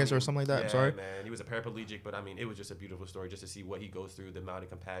 throat cancer or something like that. Yeah, I'm sorry, man. He was a paraplegic, but I mean, it was just a beautiful story just to see what he goes through, the amount of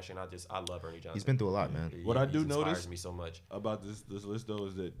compassion. I love Ernie Johnson. He's been through a lot, man. What I do notice me so much about this list though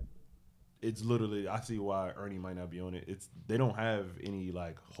is that it's literally, I see why Ernie might not be on it. They don't have any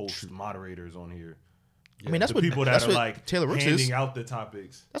like host moderators on here. Yeah. I mean, that's the people that are like Taylor Rooks handing is. out the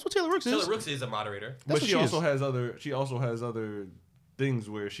topics. That's what Taylor Rooks is. Taylor Rooks is a moderator, but she also has other things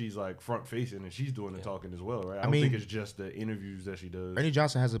where she's like front facing and she's doing the talking as well, right? I don't think it's just the interviews that she does. Ernie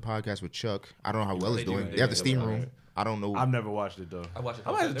Johnson has a podcast with Chuck. I don't know how well it's doing. They have the steam room. I don't know. I've never watched it though. I watched it.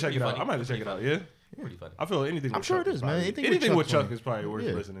 I might have to check it out. I might have to check it out. Yeah. Pretty funny. I feel anything. I'm sure it is, man. Anything with Chuck is probably worth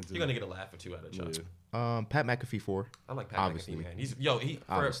listening to. You're gonna get a laugh or two out of Chuck. Yeah. Pat McAfee 4. I like Pat McAfee, man. He's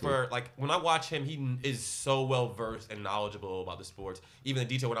for like when I watch him, he is so well versed and knowledgeable about the sports. Even in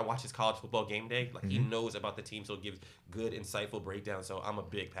detail, when I watch his college football game day, like he knows about the team, so gives good, insightful breakdown. So I'm a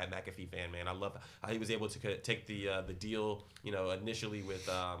big Pat McAfee fan, man. I love how he was able to take the deal, initially with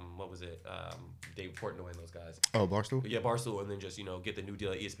what was it, Dave Portnoy and those guys. Oh, Barstool. Yeah, Barstool, and then just get the new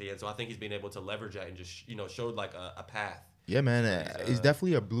deal at ESPN. So I think he's been able to leverage that and just showed like a path. Yeah, man, he's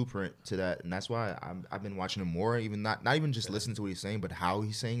definitely a blueprint to that, and that's why I've been watching him more. Even not even just listening to what he's saying, but how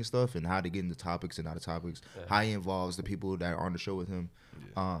he's saying stuff and how to get into topics and out of topics. Yeah. How he involves the people that are on the show with him.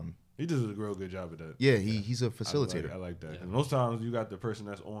 Yeah. He does a real good job of that. Yeah, he's a facilitator. I like that. Yeah. Most times you got the person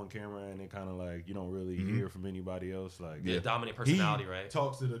that's on camera and they kind of like you don't really hear from anybody else. Like dominant personality, right?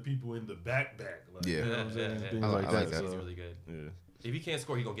 Talks to the people in the back. Like, yeah, you know what I'm saying? I like that. He's really good. Yeah. If he can't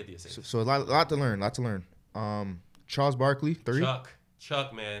score, he's gonna get the assist. So a lot to learn. Charles Barkley, 3.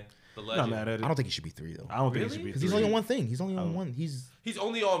 Chuck, man, the legend. Not mad at it. I don't think he should be 3 though. I don't think he should be 3 because he's only on one thing. He's only on one. He's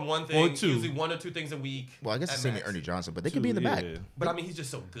only on one thing. Or 2. Usually 1 or 2 things a week. Well, I guess the same with Ernie Johnson, but they could be in the back. But I mean, he's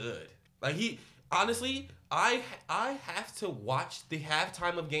just so good. Like honestly, I have to watch the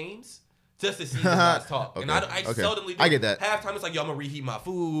halftime of games just to see the guys talk. Okay. And I seldomly do. I get that. Halftime, it's like, yo, I'm going to reheat my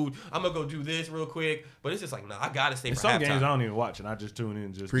food. I'm going to go do this real quick. But it's just like, nah, I got to stay for halftime. Some games I don't even watch, and I just tune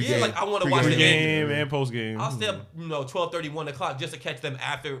in. Pre-game. Yeah, like I want to watch the game and post-game. I'll stay up, 12:30, 1 o'clock just to catch them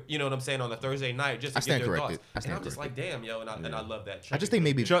after, you know what I'm saying, on a Thursday night just to get their thoughts. And I'm just like, damn, yo, and I love that. I just think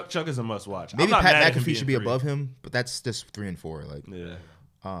maybe Chuck is a must-watch. Maybe Pat McAfee should be above him, but that's just 3 and 4. Like, yeah.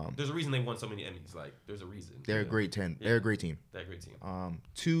 There's a reason they won so many Emmys. Like, there's a reason. They're a great 10. They're a great team.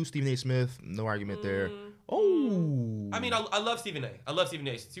 2, Stephen A. Smith. No argument there. Oh. I mean, I love Stephen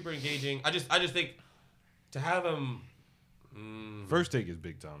A. Super engaging. I just think to have him First Take is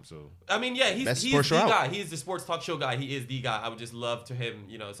big time. So I mean, yeah, he's the guy. He's the sports talk show guy. He is the guy. I would just love to him.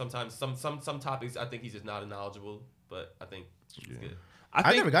 You know, sometimes some topics I think he's just not knowledgeable, but I think he's good.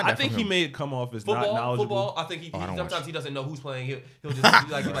 I think he may come off as not knowledgeable. Football, I think sometimes he doesn't know who's playing. He'll just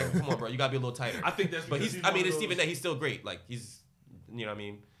be like, come on, bro, you gotta be a little tighter. I think that's. But it's even that he's still great. Like he's, you know what I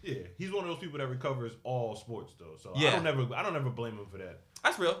mean? Yeah, he's one of those people that recovers all sports though. So yeah. I don't ever blame him for that.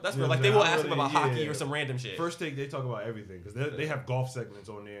 That's real. That's real. Like they will ask him about hockey or some random shit. First Take, they talk about everything because they have golf segments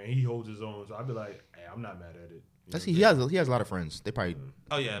on there, and he holds his own. So I'd be like, hey, I'm not mad at it. He has a lot of friends. They probably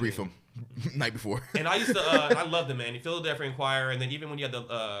brief him night before. And I used to I loved him, man. Philadelphia Inquirer, and then even when you had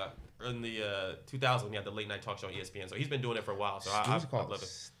the in the 2000 when you had the late night talk show on ESPN. So he's been doing it for a while. So I love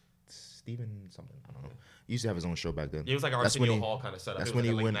it. Steven something. I don't know. He used to have his own show back then. It was like Arsenio Hall kind of setup. That's when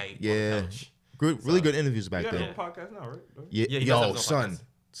he went. Yeah. Really good interviews back then. He has a podcast now, right? Yeah. Yo, son.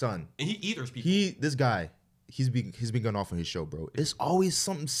 And he eaters people. This guy. He's been going off on his show, bro. It's always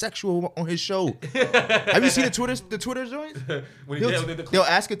something sexual on his show. Have you seen the Twitter joint? They'll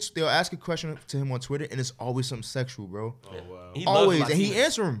ask a question to him on Twitter, and it's always something sexual, bro. Oh wow! Always, and he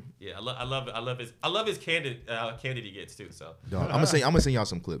answer him. Yeah, I love his candid he gets too. So dog, I'm gonna send y'all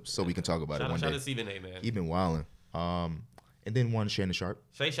some clips so we can talk about it one day. Shout out to Stephen A, man. He been wilding. And then one Shannon Sharp.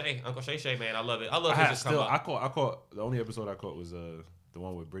 Shay, Uncle Shay, man, I love it. I love his come up. I caught the only episode I caught was the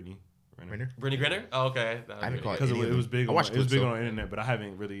one with Brittany. Brittany Grenner? Oh, okay. I haven't caught because it was big. I watched it was big on the internet, but I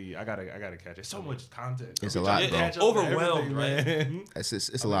haven't really. I gotta catch it. So much content. It's a lot, bro. Overwhelmed, right?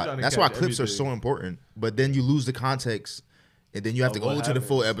 It's a lot. That's why clips are so important. But then you lose the context, and then you have to go to the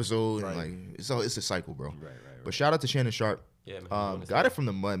full episode. Right. And it's a cycle, bro. Right. But shout out to Shannon Sharp. Yeah, man. Got it from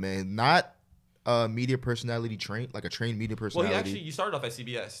the mud, man. Not media personality trained, like a trained media personality. Well, you started off at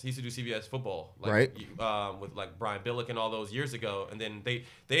CBS. He used to do CBS football, right? With like Brian Billick and all those years ago. And then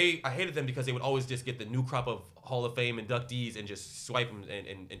I hated them because they would always just get the new crop of Hall of Fame inductees and just swipe them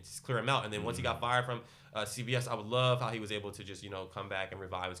and just clear them out. And then once he got fired from CBS, I would love how he was able to just come back and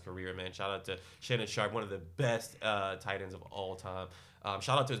revive his career, man. Shout out to Shannon Sharp, one of the best tight ends of all time.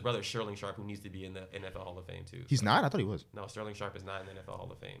 Shout out to his brother Sterling Sharp, who needs to be in the NFL Hall of Fame too. He's not? I thought he was. No, Sterling Sharp is not in the NFL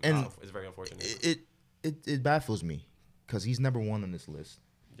Hall of Fame. And it's very unfortunate. It baffles me because he's number one on this list.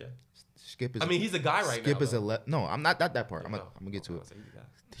 Yeah. Skip is. I mean, he's a guy right now. Skip is 11. No, I'm not that part. I'm gonna get to it.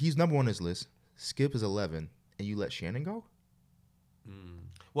 He's number one on this list. Skip is 11, and you let Shannon go.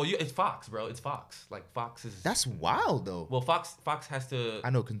 Well, it's Fox, bro. It's Fox. Like Fox is. That's wild, though. Well, Fox has to. I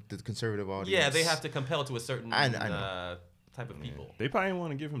know the conservative audience. Yeah, they have to compel to a certain. I know. Type of people. They probably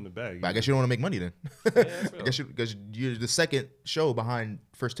want to give him the bag. But I guess you don't want to make money then. Yeah, that's real. Because you're the second show behind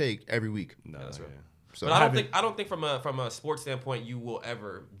First Take every week. No, that's right. So but I don't think from a sports standpoint you will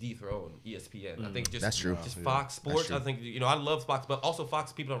ever dethrone ESPN. I think that's true. Just Fox Sports. I think I love Fox, but also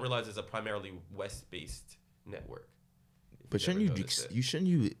Fox people don't realize it's a primarily West-based network. But shouldn't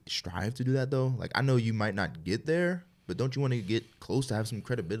you strive to do that though? Like I know you might not get there. But don't you want to get close to have some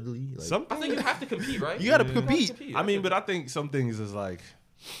credibility? Like, I think you have to compete, right? You got to compete. I mean, but I think some things is like,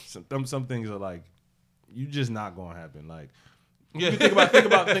 some things are like, you just not gonna happen. Like, you think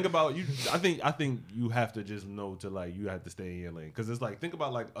about you. I think you have to just know to like you have to stay in your lane because it's like think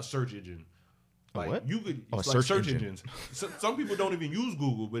about like a search engine. Like what? You could like search engines. Some people don't even use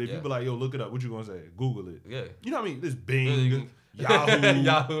Google, but if you be like, yo, look it up, what you gonna say? Google it. Yeah. You know what I mean? This Bing.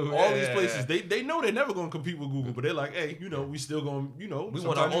 Yahoo, all these places, they know they're never gonna compete with Google, but they're like, hey, we still gonna, we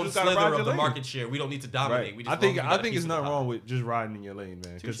want our own slither of the market share. We don't need to dominate. Right. We just I think it's nothing wrong with just riding in your lane,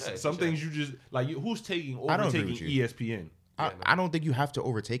 man. Because some things you just like, who's overtaking ESPN? I don't think you have to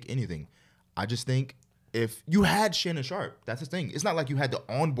overtake anything. I just think if you had Shannon Sharp, that's the thing. It's not like you had to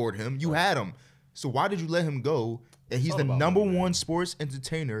onboard him. You had him. So why did you let him go? And he's the number one sports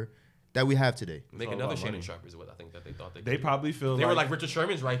entertainer that we have today. Make another Shannon Sharp is what I think that they thought they probably feel they were like Richard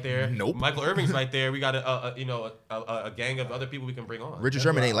Sherman's right there. Nope. Michael Irving's right there. We got a gang of other people we can bring on. Richard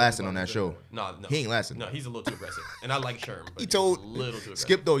Sherman ain't lasting on that show. No. He ain't lasting. No, he's a little too aggressive. And I like Sherman. But he told a little too aggressive.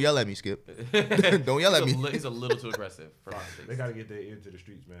 Skip, don't yell at me, Skip. Don't yell at me. He's a little too aggressive. They got to get their ear to the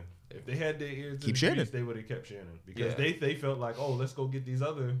streets, man. If they had their ear to the streets, they would have kept Shannon. Because they felt like, oh, let's go get these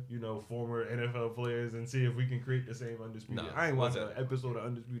other, former NFL players and see if we can create the same Undisputed. I ain't watched an episode of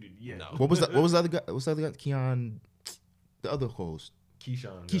Undisputed yet. No. What was the other guy? What's the other guy? Keon, the other host.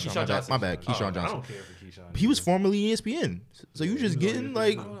 Keyshawn Johnson. My bad. Keyshawn Johnson. I don't care for Keyshawn. He was formerly ESPN. So you just getting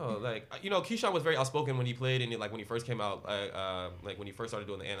like... I don't know. Keyshawn was very outspoken when he played and when he first came out, like when he first started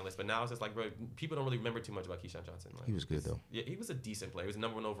doing the analyst. But now it's just like, bro, people don't really remember too much about Keyshawn Johnson. Like, he was good, though. Yeah, he was a decent player. He was the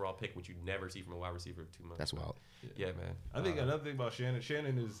number one overall pick, which you never see from a wide receiver too much. That's wild. Yeah, man. I think another thing about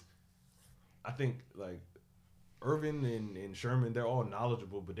Shannon is, I think, like, Irvin and Sherman, they're all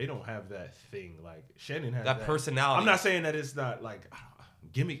knowledgeable, but they don't have that thing. Like Shannon has that personality. I'm not saying that it's not like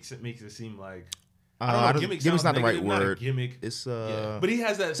gimmicks. It makes it seem like. I don't know. Gimmick's not the right word. Not a gimmick. It's but he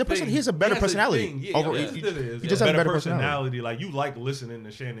has that. He has a better personality. He just has a better personality. Like you like listening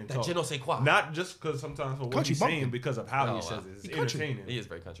to Shannon talk. Je ne sais quoi. Not just because sometimes for what he's saying, because of how he says it. It's entertaining. He is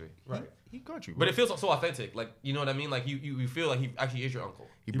very country. Right. He country. But it feels so authentic. Like you know what I mean. Like you feel like he actually is your uncle.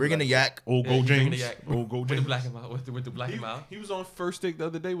 He bringing the yak. Old Go James. Old Go James. With the black and mild. With the black and mild. He was on First Take the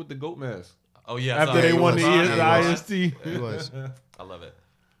other day with the goat mask. Oh yeah. After they won the IST. He was. I love it.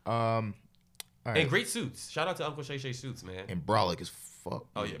 All right. And great suits. Shout out to Uncle Shay Shay suits, man. And brolic is fuck.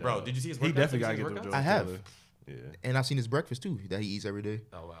 Oh yeah, bro. Did you see his workout? He definitely got to get them. I have. Yeah. And I've seen his breakfast too that he eats every day.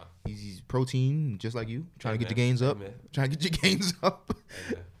 Oh wow. He's protein just like you, trying to get your gains up. Trying to get your gains up.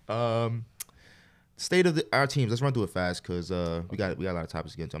 State of our teams. Let's run through it fast because we got a lot of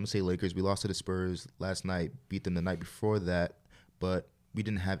topics to get into. I'm gonna say Lakers. We lost to the Spurs last night. Beat them the night before that, but we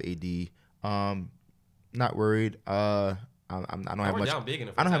didn't have AD. Not worried. I don't have much. Down big in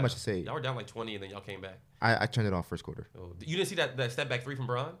the first I don't have half. much to say. Y'all were down like 20 and then y'all came back. I turned it off first quarter. Oh, you didn't see that step back three from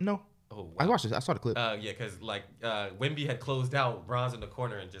Bron? No. Oh, wow. I watched it. I saw the clip. Yeah, because like Wemby had closed out, Bron's in the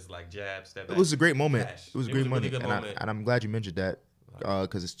corner and just like jab, step back. It was a great moment. Flash. It was a great really moment. good moment. And I'm glad you mentioned that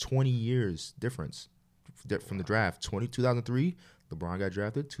because it's 20 years difference from the draft. 2003, LeBron got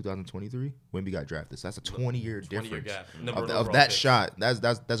drafted. 2023, Wemby got drafted. So that's a 20-year difference gap. of that shot. That's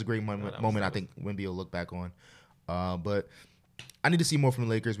a great moment. I think Wemby will look back on. But I need to see more from the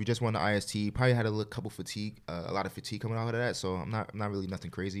Lakers. We just won the IST. Probably had a lot of fatigue coming out of that. So I'm not really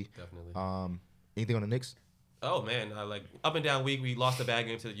nothing crazy. Definitely. Anything on the Knicks? Oh man, like up and down week. We lost a bad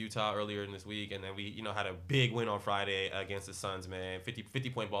game to Utah earlier in this week, and then we had a big win on Friday against the Suns. Man,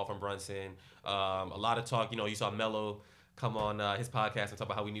 50-point ball from Brunson. A lot of talk. You saw Melo come on his podcast and talk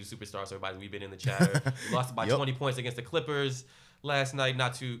about how we need a superstar. So everybody, we've been in the chatter. We lost by 20 points against the Clippers last night.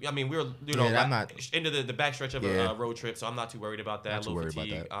 We were into the backstretch of a road trip, so I'm not too worried about that. A little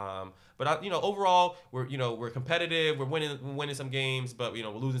fatigue. But overall, we're competitive. We're winning some games, but we're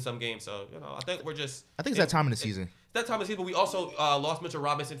losing some games. So I think it's that time in the season. That time of season, but we also lost Mitchell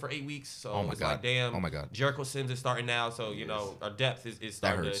Robinson for 8 weeks. So like, damn. Oh my God. Jericho Sims is starting now, so our depth is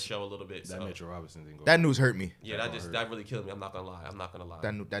starting to show a little bit. That Mitchell Robinson thing. That news hurt me. Yeah, that really killed me. I'm not gonna lie.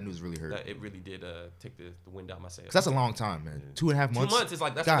 That news really hurt. It really did take the wind out my sails. That's a long time, man. 2.5 months. 2 months is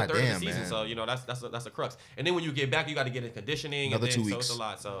like that's God the third damn, of the season. Man. So that's a crux. And then when you get back, you got to get in conditioning. Another and 2 then, weeks. So it's a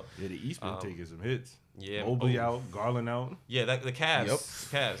lot. So the East been taking some hits. Yeah, Mobley out, Garland out. Yeah, the Cavs.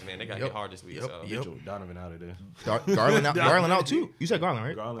 Cavs, man, they got hit hard this week. So. Mitchell, Donovan out of there. Garland out. Garland out too. You said Garland,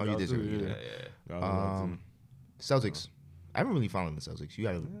 right? Garland you did. Too, yeah. Celtics. I haven't really followed the Celtics. You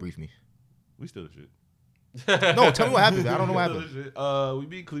gotta brief me. We still the shit. No, tell me what happened. I don't know what happened. We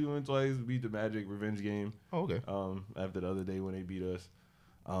beat Cleveland twice. We beat the Magic revenge game. Oh, okay. After the other day when they beat us,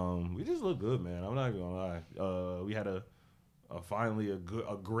 we just look good, man. I'm not even gonna lie. We had finally a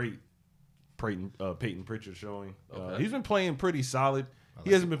great Peyton Pritchard showing. Okay. He's been playing pretty solid.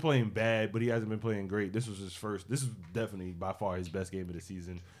 He hasn't been playing bad, but he hasn't been playing great. This was his first. This is definitely by far his best game of the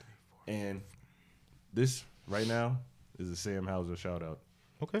season. And this right now is a Sam Hauser shout out.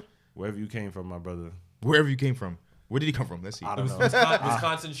 Okay. Wherever you came from, my brother. Wherever you came from. Where did he come from? Let's see. I don't know.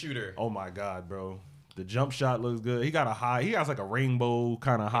 Wisconsin shooter. Oh my God, bro. The jump shot looks good. He has like a rainbow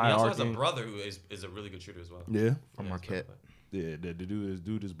kind of high He also arcing. has a brother who is a really good shooter as well. Yeah. From Marquette. Yeah, the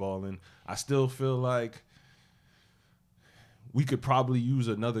dude is balling. I still feel like we could probably use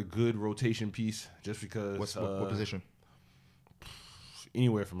another good rotation piece just because. What position?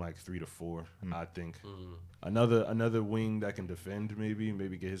 Anywhere from like 3 to 4, I think. Another wing that can defend,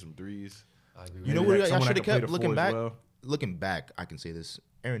 maybe get hit some threes. I agree. You know what I should have kept looking back. Looking back, I can say this.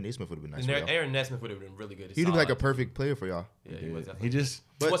 Aaron Naismith would have been nice. Aaron Nesmith would have been really good. He'd be like a perfect player for y'all. Yeah, he was.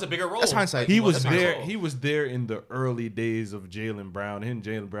 He wants a bigger role. That's hindsight. He was there. He was there in the early days of Jaylen Brown. Him and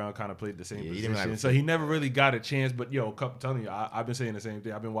Jaylen Brown kind of played the same position, so he never really got a chance. But telling you, I've been saying the same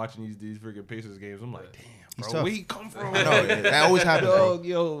thing. I've been watching these freaking Pacers games. I'm like, damn, bro, where he come from? I know, that always happens, bro.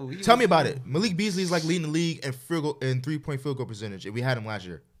 Yo, tell me about it. Malik Beasley's like leading the league in 3-point field goal percentage. And we had him last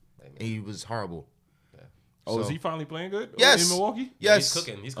year, and he was horrible. Oh, is he finally playing good? Yes. In Milwaukee? Yes. He's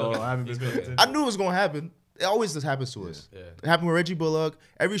cooking. Oh, I haven't been paying attention. I knew it was going to happen. It always just happens to us. Yeah. It happened with Reggie Bullock.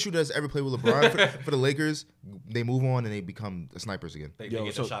 Every shooter that's ever played with LeBron for the Lakers, they move on and they become snipers again. They get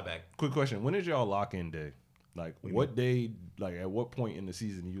their shot back. Quick question. When is y'all lock-in day? Like, what day, like, at what point in the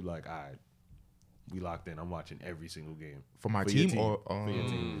season are you like, all right, we locked in. I'm watching every single game. For my your team? For Or your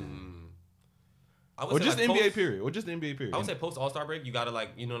team. Or just like NBA period. Or just the NBA period. I would say post All-Star break, you got to, like,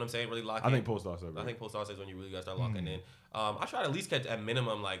 you know what I'm saying, really lock in. I think post All-Star break. I think post All-Star is when you really got to start locking in. I try to at least catch at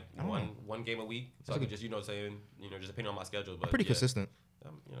minimum, like, one game a week. So I could just, just depending on my schedule. But pretty consistent.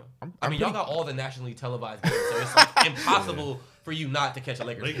 Y'all got all the nationally televised games, so it's like impossible for you not to catch a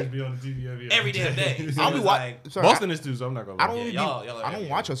Lakers game. Be on the TV every damn day. So I'll be watching. Boston is too, so I'm not gonna lie. I don't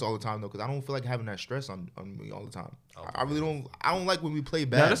watch us all the time though, because I don't feel like having that stress on me all the time. I really don't. I don't like when we play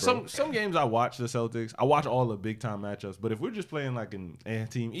bad. Now, there's some games I watch the Celtics. I watch all the big time matchups, but if we're just playing like a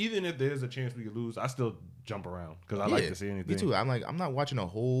team, even if there's a chance we could lose, I still jump around because I like to see anything. Me too. I'm not watching a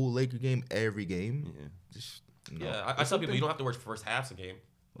whole Laker game every game. Yeah. Just, I tell people you don't have to watch first halves a game.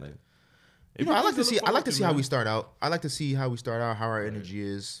 Like, I like to see how we start out. I like to see how we start out, how our energy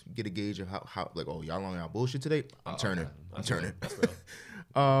is, get a gauge of how like, oh, y'all on y'all bullshit today? I'm turning.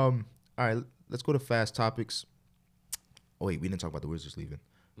 All right, let's go to fast topics. Oh wait, we didn't talk about the Wizards leaving.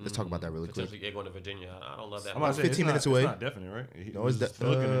 Let's talk about that really quick. Potentially going to Virginia. I don't love that. I'm about 15 minutes away. It's not definite, right? No, it's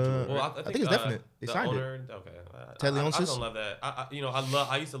looking into it. Well, I think it's definite. They signed it. Okay. Ted I Leonsis? don't love that.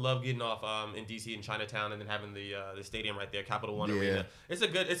 I used to love getting off in DC in Chinatown and then having the stadium right there, Capital One Arena. It's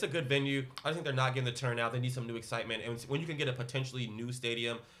a good venue. I think they're not getting the turnout. They need some new excitement. And when you can get a potentially new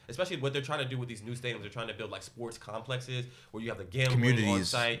stadium, especially what they're trying to do with these new stadiums, they're trying to build like sports complexes where you have the gambling on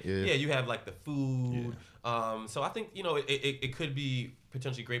site. Yeah, you have like the food. So I think it could be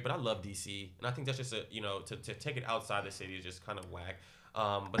potentially great, but I love DC, and I think that's just to take it outside the city is just kind of whack.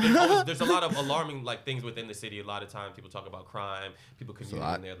 But there's a lot of alarming like things within the city. A lot of times people talk about crime, people commuting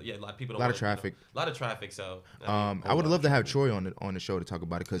in there. Yeah, a lot of people. A lot of traffic. A lot of traffic. So I would love to have Troy on the show to talk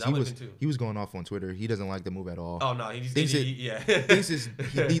about it because he was going off on Twitter. He doesn't like the move at all. Oh no, he thinks I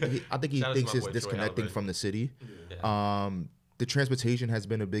think he thinks it's disconnecting from the city. Yeah. The transportation has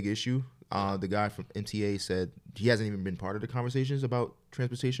been a big issue. The guy from MTA said he hasn't even been part of the conversations about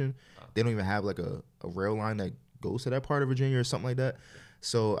transportation. They don't even have like a rail line that goes to that part of Virginia or something like that.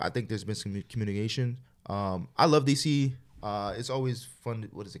 So I think there's been some communication. I love DC. It's always fun.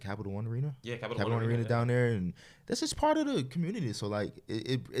 What is it, Capital One Arena? Yeah, Capital One Arena down there, and that's just part of the community. So like,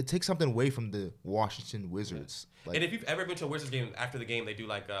 it takes something away from the Washington Wizards. Like, and if you've ever been to a Wizards game, after the game they do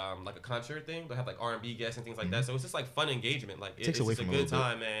like a concert thing. They have like R&B guests and things like that. So it's just like fun engagement. Like it's just a good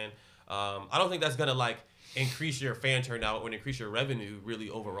time, man. I don't think that's gonna like increase your fan turnout or increase your revenue really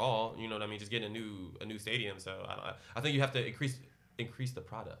overall. You know what I mean? Just getting a new stadium. So I think you have to increase the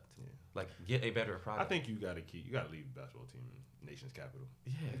product. Yeah. Like get a better product. I think you gotta leave the basketball team in nation's capital.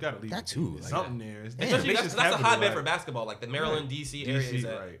 Yeah, you gotta leave that too. Like something there. Especially that's a hotbed for basketball. Like the Maryland DC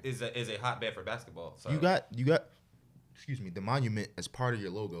area is a hotbed for basketball. So you got. Excuse me, the monument as part of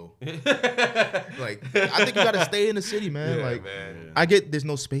your logo. Like, I think you got to stay in the city, man. Yeah, like, man. I get there's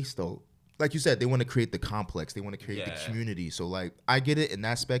no space though. Like you said, they want to create the complex. They want to create the community. So like, I get it in that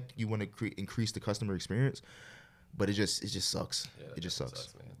aspect. You want to increase the customer experience, but it just sucks. Yeah, it just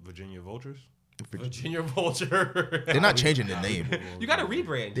sucks. Man. Virginia Vultures. Virginia Vulture. They're not changing the name. You got to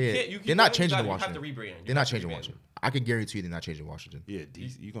rebrand. They're not changing Washington. You have to rebrand. They're not changing Washington. I can guarantee you they're not changing Washington. Yeah,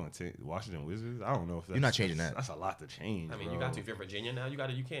 DC, you gonna take Washington Wizards? I don't know if that's, you're not changing that. That's a lot to change. I mean, bro. you got to. If you're Virginia now, you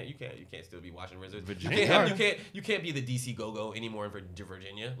can't still be Washington Wizards. Virginia, you can't be the DC Go-Go anymore in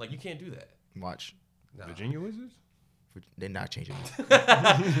Virginia. Like you can't do that. Watch. No. Virginia Wizards? They're not changing it.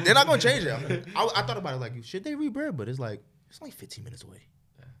 They're not gonna change it. I thought about it like, should they rebrand? But it's like 15 minutes away.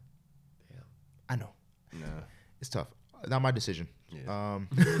 Yeah. Damn. I know. Nah. It's tough. Not my decision. Yeah.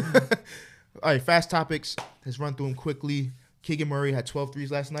 All right, fast topics. Let's run through them quickly. Keegan Murray had 12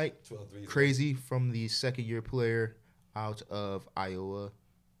 threes last night. 12 threes. Crazy from the second-year player out of Iowa.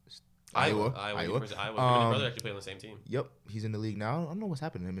 Iowa. His brother actually played on the same team. Yep, he's in the league now. I don't know what's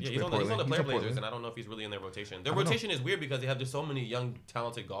happening to him. He's on the player Blazers, and I don't know if he's really in their rotation. Their rotation is weird because they have just so many young,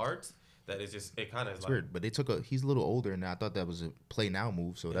 talented guards that it's just it kind of is like weird. But he's a little older, and I thought that was a play now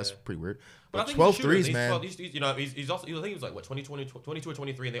move, so that's pretty weird. But I think 12 threes, man. He's also I think he was like 22 or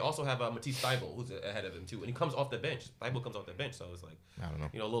 23, and they also have Matisse Thybulle who's ahead of him too, and he comes off the bench. Thybulle comes off the bench, so it's like I don't know,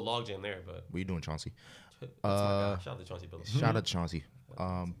 a little logjam there. But what are you doing, Chauncey? Shout out to Chauncey Billups. Shout out to Chauncey.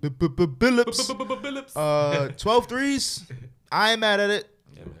 Billups. 12 threes. I ain't mad at it.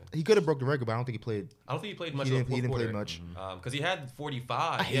 Yeah, man. He could have broke the record, but I don't think he played. I don't think he played much. He didn't play much. Because he had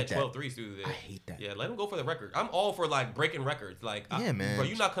 45. He had 12 threes through there. I hate that. Yeah, let him go for the record. I'm all for like breaking records. Like, man. Bro,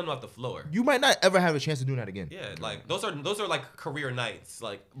 you're not coming off the floor. You might not ever have a chance to do that again. Yeah, like those are like career nights.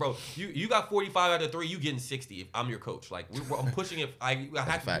 Like, bro, you got 45 out of 3. You getting 60 if I'm your coach. Like, I'm pushing it. I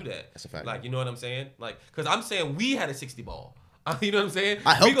have to do that. That's a fact. Like, you know what I'm saying? Like, because I'm saying we had a 60 ball. You know what I'm saying?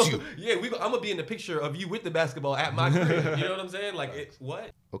 I helped you. Yeah, I'm gonna be in the picture of you with the basketball at my crib. You know what I'm saying? Like,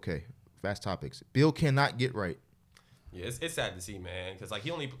 what? Okay, fast topics. Bill cannot get right. Yeah, it's sad to see, man, because like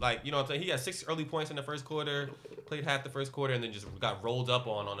he only like you know what I'm saying, he had 6 early points in the first quarter, played half the first quarter, and then just got rolled up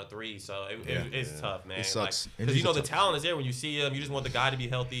on a 3. So it's tough, man. It sucks because you know the talent is there when you see him. You just want the guy to be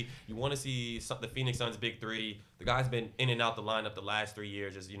healthy. You want to see the Phoenix Suns' big 3. The guy's been in and out the lineup the last 3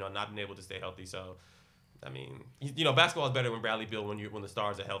 years, just not been able to stay healthy. So. I mean, basketball is better when Bradley Beal when the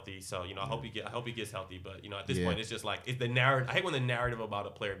stars are healthy. So I hope he gets healthy. But at this point, it's just like it's the narrative. I hate when the narrative about a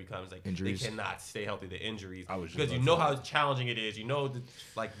player becomes like injuries. They cannot stay healthy. The injuries because how challenging it is.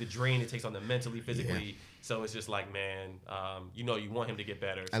 The drain it takes on them mentally, physically. Yeah. So it's just like, man, you want him to get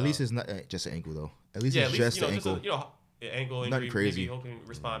better. At least it's not just an ankle though. At least it's just an ankle. Ankle injury, nothing crazy. Maybe he can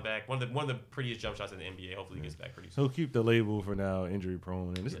respond back. One of the prettiest jump shots in the NBA. Hopefully he gets back pretty soon. So keep the label for now, injury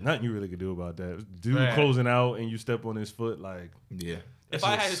prone, and there's nothing you really can do about that. Dude closing out and you step on his foot, like If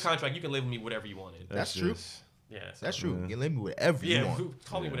I had his contract, you can label me whatever you wanted. That's true. Yeah, that's true. You can label me whatever you want.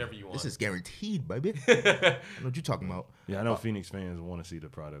 Call me whatever you want. This is guaranteed, baby. I know what you're talking about. Yeah, I know Phoenix fans want to see the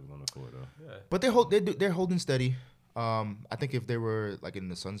product on the court though. Yeah. But they're holding steady. I think if they were like in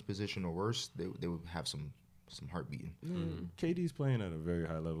the Suns' position or worse, they would have some heart beating. KD's playing at a very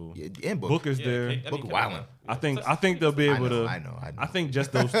high level. Yeah, and Booker's there. Booker wilding. I think they'll be able to. I know. I think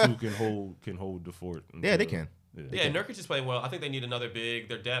just those two can hold the fort. Yeah, they can. Yeah, Nurkic is playing well. I think they need another big.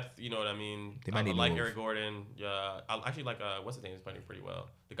 Their depth, you know what I mean. They might need like Eric Gordon. Yeah, I actually like what's his name is playing pretty well.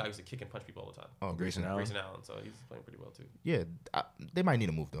 The guy who used to kick and punch people all the time. Oh, Grayson Allen. So he's playing pretty well too. Yeah, they might need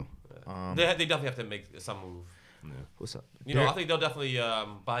a move though. They definitely have to make some move. Yeah. What's up? I think they'll definitely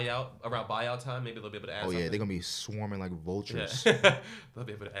buy out around buyout time. Maybe they'll be able to add. Oh yeah, they're gonna be swarming like vultures. Yeah. They'll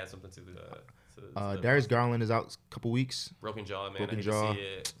be able to add something to the. Darius Garland is out a couple weeks. Broken jaw, man. Broken jaw.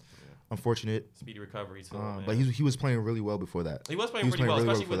 Unfortunate. Speedy recovery too. But he was playing really well before that. He was playing pretty well,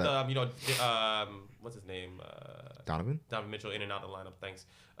 especially with what's his name? Donovan Mitchell in and out the lineup. Thanks.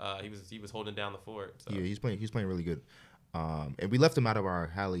 He was holding down the fort. So. Yeah, he's playing really good. And we left him out of our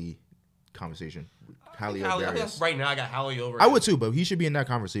Hallie conversation. Hallie or Darius. Right now, I got Hallie over. I would too, but he should be in that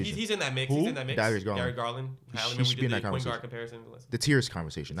conversation. He's in that mix. Who? He's in that mix. Darius Garland. Derek Garland. Hallie, he should be in that point conversation. guard comparison. The tiers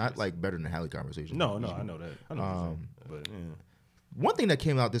conversation, not like better than the Hallie conversation. No, I know that. But yeah. One thing that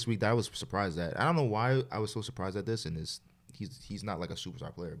came out this week that I was surprised at. I don't know why I was so surprised at this, and he's not like a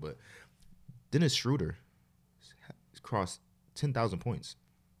superstar player, but Dennis Schroeder crossed 10,000 points.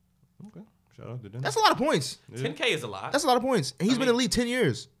 Okay, shout out to Dennis. That's a lot of points. Yeah. 10K is a lot. That's a lot of points, and he's been in the league 10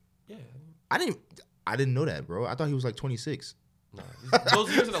 years. Yeah, I didn't know that, bro. I thought he was like 26. No.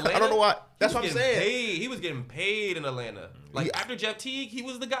 Those years in Atlanta. I don't know why. That's what I'm saying. He was getting paid in Atlanta. After Jeff Teague, he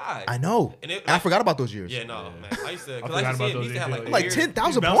was the guy. I know. And I forgot about those years. Yeah, no, man. I used to see him. He used to have like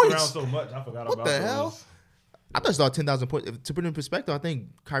 10,000 points. Around so much, I forgot what about the those. hell? I thought I saw 10,000 points. To put it in perspective, I think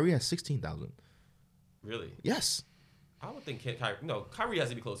Kyrie has 16,000. Really? Yes. I would think Kyrie has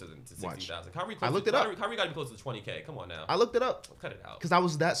to be closer to 60,000. I looked it up. Kyrie got to be closer to 20K. Come on now. I looked it up. Cut it out. Because I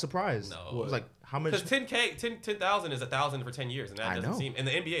was that surprised. No. I was like, how much? Because 10,000 is 1,000 for 10 years, and that doesn't seem. In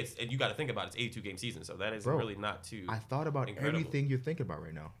the NBA, and you got to think about it's 82-game season, so that is really not too. I thought about everything you're thinking about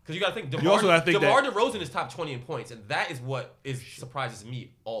right now. Because you got to think. DeMar DeRozan is top 20 in points, and that is what surprises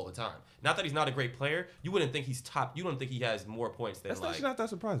me all the time. Not that he's not a great player, you wouldn't think he's top. You don't think he has more points than That's actually not that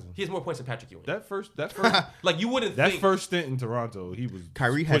surprising. He has more points than Patrick Ewing. That first like you wouldn't. That think, first stint in Toronto, he was.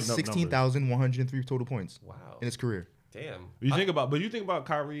 Kyrie has 16,103 total points. Wow. In his career. Damn. You think about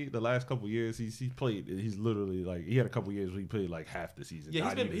Kyrie the last couple of years, he's played. He's literally like he had a couple of years where he played like half the season.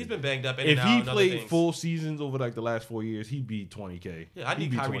 Yeah, he's been banged up. If he played full seasons over like the last 4 years, he'd be 20K. Yeah, I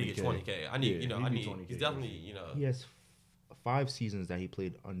need Kyrie to get 20K. I need 20K. He's definitely He has 5 seasons that he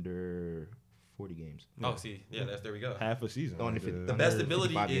played under 40 games. Oh, see, there we go. Half a season. The best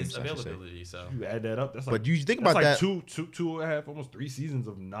ability is availability. So you add that up, that's like. But you think about that, two and a half, almost 3 seasons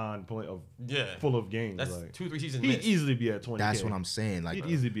of full of games. That's like, 2-3 seasons. He'd easily be at 20K. That's what I'm saying. Like he'd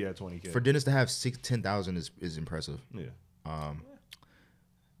easily be at 20K. For Dennis to have 10,000 is impressive. Yeah.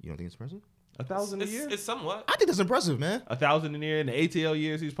 You don't think it's impressive? 1,000 a year? It's somewhat. I think that's impressive, man. 1,000 a year in the ATL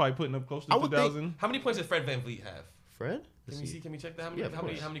years, he's probably putting up close to 2,000. How many points does Fred VanVleet have? Fred? Can we check that?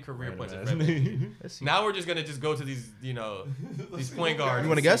 How many career points Right, does Fred VanVleet? Now we're just gonna go to these these point guards. You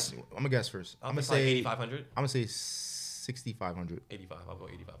want to guess? I'm gonna guess first. I'm gonna say 8,500. I'm gonna say 6,500. 85. I'll go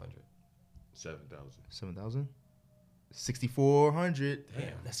 8,500. 7,000. 7,000. 6,400.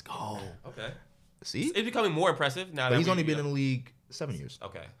 Damn. Let's go. Okay. See, it's becoming more impressive now. But he's only been in the league 7 years.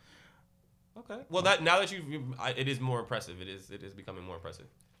 Okay. Well, now that it is more impressive. It is becoming more impressive.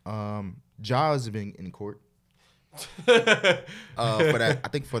 Ja has been in court. For that, I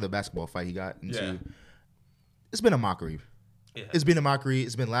think for the basketball fight he got into. Yeah. It's been a mockery. Yeah. It's been a mockery.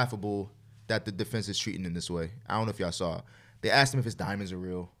 It's been laughable that the defense is treating him this way. I don't know if y'all saw. They asked him if his diamonds are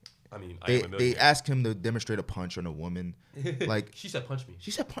real, I mean, they asked him to demonstrate a punch on a woman. Like she said, punch me.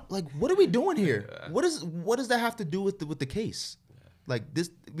 She said, like, what are we doing here? What does that have to do with the case? Like this,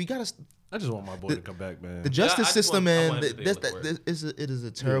 we gotta. I just want my boy to come back, man. The justice system, man. It is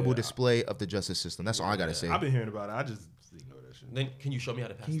a terrible display of the justice system. That's all I gotta say. I've been hearing about it. I just ignore that shit. Then can you show me how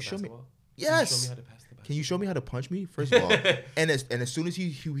to pass the basketball? Yes. Can you show me how to punch me? First of all, and as soon as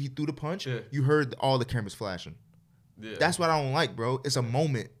he threw the punch, you heard all the cameras flashing. Yeah. That's what I don't like, bro. It's a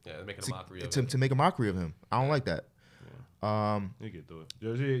moment. Yeah, making a mockery of to make a mockery of him. I don't like that. He get through it.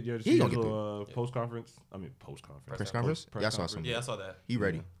 You see his little post conference? I mean, press conference. Yeah, I saw something. Yeah, I saw that. He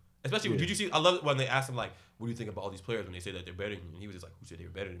ready. Especially, did you see? I love it when they asked him like, "What do you think about all these players when they say that they're better than you?" And he was just like, "Who said they were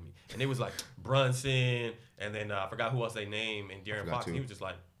better than me?" And it was like Brunson, and then I forgot who else they named, and De'Aaron Fox. And he was just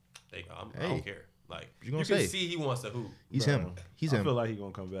like, "Hey, I don't care." Like you can see he wants to hoop. He's him. He's him. I feel like he's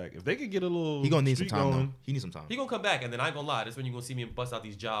gonna come back. If they could get a little, he gonna need some time. He needs some time. He gonna come back, and then I ain't gonna lie. That's when you are gonna see me bust out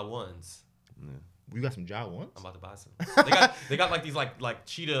these Ja ones. Yeah. You got some Ja ones? I'm about to buy some. They got like these like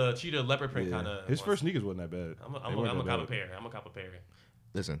cheetah leopard print kind of. His first sneakers wasn't that bad. I'm a cop a pair. I'm a cop a pair.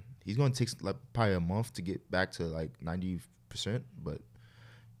 Listen, he's gonna take like probably a month to get back to like 90%, but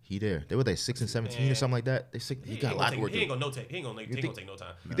he there. They were like 6 and 17 or something like that. He got a lot of work. He ain't gonna take no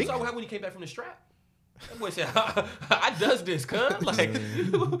time. You think? Saw what happened when he came back from the strap? That boy said, I does this, cuz. Like,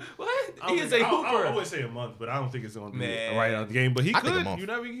 what? He is a hooper. I always say a month, but I don't think it's going to be right out of the game. But he could.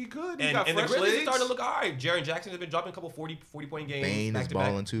 He could. He got and fresh the Grizzlies legs. starting to look all right. Jaren Jackson has been dropping a couple 40-point games. Bane is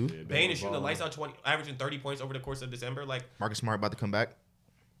balling too. Yeah, Bane is shooting the lights out, averaging 30 points over the course of December. Like Marcus Smart about to come back.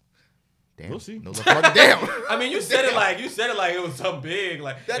 Damn. We'll see. No damn. I mean, you said it like it was something big.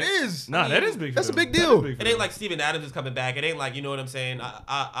 Like that is. That is big. That's a big deal. It ain't like Steven Adams is coming back. It ain't like, you know what I'm saying. Damn.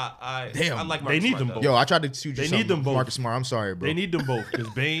 I like Marcus They need Smart, them though. both. Yo, I tried to shoot you. They need them both. Marcus Smart. I'm sorry, bro. They need them both because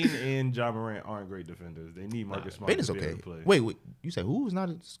Bane and Ja Morant aren't great defenders. They need Marcus Smart. Bane is to be okay. able to play. Wait. You said who is not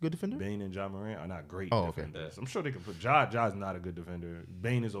a good defender? Bane and Ja Morant are not great okay. defenders. I'm sure they can put Ja's not a good defender.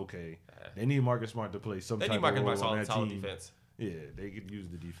 Bane is okay. They need Marcus Smart to play some type of role on that team. Defense. Yeah, they could use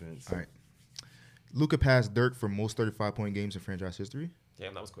the defense. All right. Luka passed Dirk for most 35-point games in franchise history.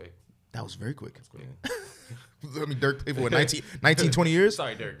 Damn, that was quick. That was very quick. That's quick. I mean, Dirk played for what, 19, 20 years?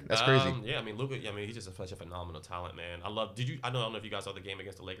 Sorry, Dirk. That's crazy. Yeah, I mean, Luka. I mean, he's just such a phenomenal talent, man. I don't know if you guys saw the game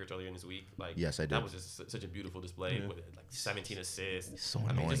against the Lakers earlier in this week. Like, yes, I did. That was just such a beautiful display with like 17 assists. He's so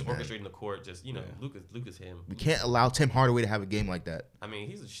annoying, just man. orchestrating the court. Just Luka's him. We can't allow Tim Hardaway to have a game like that. I mean,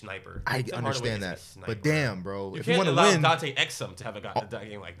 he's a sniper. I understand that, but damn, bro, you if you want to allow win, Dante Exum to have a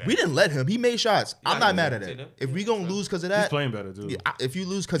game like that. We didn't let him. He made shots. I'm not mad at it. If we gonna lose because of that, he's playing better too. If you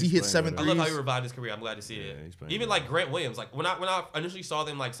lose because he hit 7 threes, I love how he revived his career. I'm glad to see it. Even like Grant Williams, like when I initially saw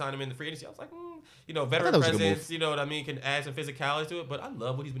them like sign him in the free agency, I was like, veteran presence, you know what I mean, can add some physicality to it. But I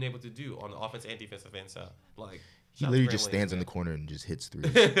love what he's been able to do on the offense and defensive end side. Like he literally just stands in the corner and just hits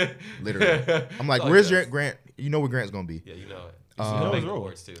threes. Literally, I'm like, where's Grant? You know where Grant's gonna be? Yeah, you know it. He knows his role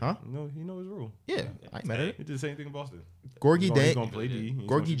too. Huh? He knows his role. Yeah, I ain't mad at it. He did the same thing in Boston. Gorgui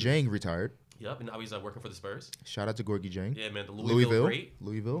Dieng retired. Yep, and now he's working for the Spurs. Shout out to Gorgui Dieng. Yeah, man, the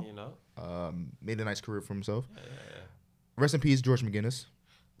Louisville. You know, made a nice career for himself. Yeah. Rest in peace, George McGinnis.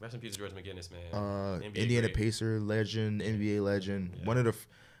 Rest in peace, George McGinnis, man. Indiana Pacer legend, NBA legend. Yeah. One of the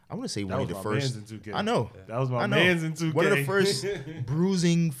first. I know. That was my man's in 2K. One of the first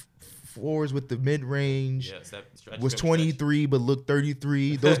bruising fours with the mid range. Yeah, was 23 but looked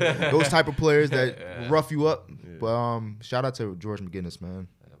 33. Those type of players that rough you up. Yeah. But shout out to George McGinnis, man.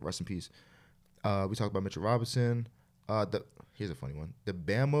 Rest in peace. We talked about Mitchell Robinson. Here's a funny one. The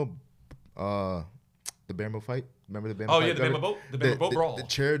Bama fight. Remember the Bama fight? Oh, yeah, the Bama boat brawl. The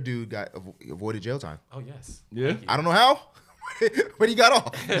chair dude got avoided jail time. Oh, yes. Yeah. I don't know how, but he got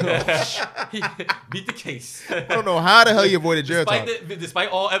off. He beat the case. I don't know how the hell he avoided jail time. Despite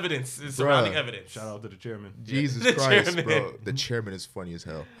all evidence, surrounding evidence. Shout out to the chairman. Jesus Christ, bro. The chairman is funny as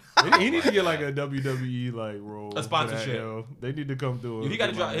hell. He need to get like a WWE role. A sponsorship. They need to come through. He got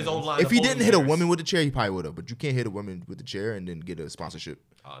to drop his own line. If he didn't hit a woman with the chair, he probably would have. But you can't hit a woman with the chair and then get a sponsorship.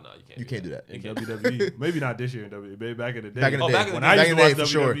 Oh no, you can't. You can't do that. In WWE, maybe not this year in WWE. Maybe back in the day. Back in the day. When I used to watch WWE,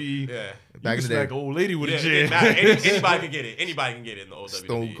 sure. Yeah. Back in the day, like an old lady with a chair. Anybody can get it. Anybody can get it in the old WWE.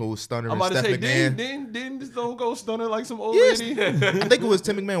 Stone Cold Stunner. I'm about and to Steph say, McMahon. didn't Stone Cold Stunner like some old lady? I think it was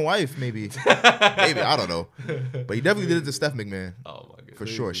Tim McMahon's wife, maybe. I don't know. But he definitely did it to Steph McMahon. Oh my god. For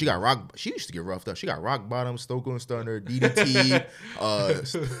sure. She used to get roughed up. She got rock bottom, Stone Cold Stunner, DDT.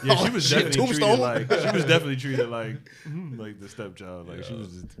 She was definitely treated like the stepchild. Like she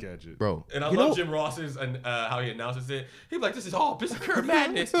was just to catch it. Bro. And I love Jim Ross's and how he announces it. He's like, this is pure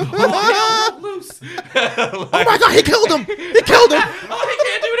madness. Oh, hell loose. Oh my god, he killed him. He killed him. Oh, he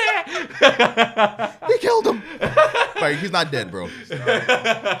can't can't do that. He killed him. Like, he's not dead, bro.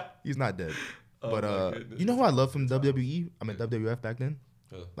 He's not dead. But you know who I love from WWE? I mean WWF back then?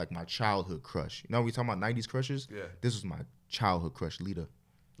 Like my childhood crush. You know, we talking about 90s crushes? Yeah. This was my childhood crush, Lita.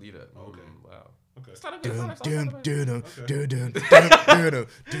 Lita. Okay. Wow. Okay.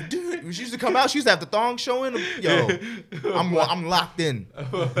 When she used to come out, she used to have the thong showing. Yo, I'm locked in.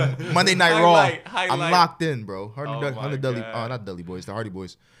 Monday Night Raw. I'm locked in, bro. Her and the Dudley, not Dudley Boys, the Hardy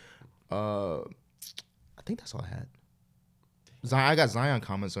Boys. I think that's all I had. I got Zion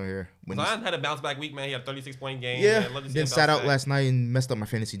comments on here. Zion had a bounce back week, man. He had a 36-point game. Yeah, then sat out last night and messed up my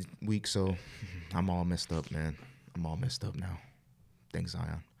fantasy week, so I'm all messed up, man. I'm all messed up now. Thanks,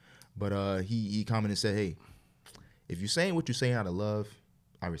 Zion. But he commented and said, hey, if you're saying what you're saying out of love,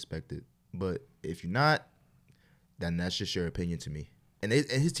 I respect it. But if you're not, then that's just your opinion to me. And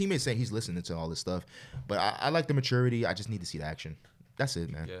his teammates saying he's listening to all this stuff. But I like the maturity. I just need to see the action. That's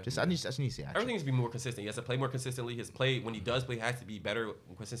it, man. I just need to see action. Everything needs to be more consistent. He has to play more consistently. His play, when he does play, has to be better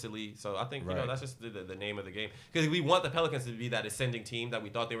consistently. So I think, that's just the name of the game. Because we want the Pelicans to be that ascending team that we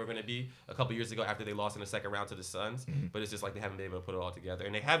thought they were going to be a couple years ago after they lost in the second round to the Suns. Mm-hmm. But it's just like they haven't been able to put it all together.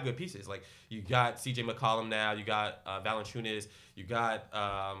 And they have good pieces. Like, you got CJ McCollum now. You got Valanciunas. You got...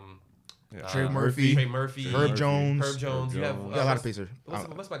 Trey Murphy, Herb Jones. You have a lot of pieces.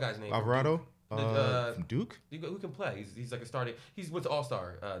 What's my guy's name? Alvarado. From Duke? Who can play? He's like a starting. He's with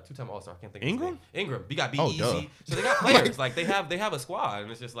All-Star, two-time All-Star. I can't think Ingram? of his name. Ingram. He got Easy. So they got players. Like, they have a squad,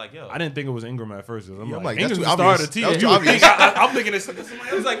 and it's just like, yo. I didn't think it was Ingram at first. I'm like, Ingram's the star of the team. I'm thinking it's somebody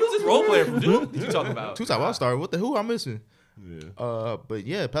else. He's like, who's this role player from Duke? What you talking about? Two-time All-Star. What the who I'm missing? Yeah. But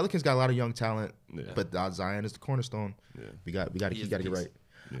yeah, Pelicans got a lot of young talent. Yeah. But Zion is the cornerstone. Yeah. We got to get right.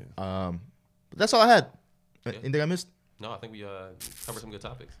 Yeah. But that's all I had. Yeah. Anything I missed? No, I think we covered some good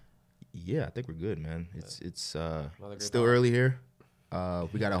topics. Yeah, I think we're good, man. It's still early here.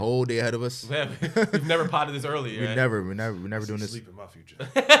 We got a whole day ahead of us. We've never potted this early. We're never doing this. Sleep in my future.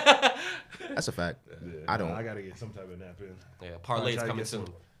 That's a fact. Yeah, I don't. I gotta get some type of nap in. Yeah, parlay is coming soon.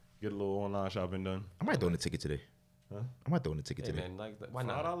 Get a little online shopping done. I might throw in a ticket today. Huh? I might throw in a ticket today. Man, like, why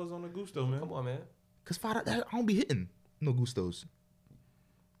not? $5 on the Gusto, man. Come on, man. Cause $5, I don't be hitting no Gustos.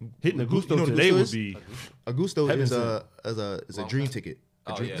 Hitting a Gusto today would be a Gusto is a dream ticket.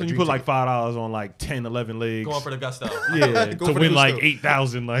 So you put like $5 on like 10, 11 legs. Going for the gusto. Yeah, to win like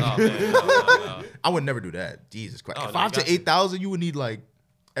 8,000. Like, no. I would never do that. Jesus Christ. 5 to 8,000, you would need like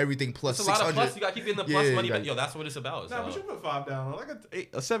everything plus 600. It's a lot of plus. You got to keep getting the plus money. But that's what it's about. Nah, but you put $5 down on like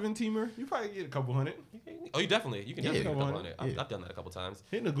a 7-teamer. You probably get a couple hundred. Oh, you definitely. You can definitely get a couple hundred. I've done that a couple times.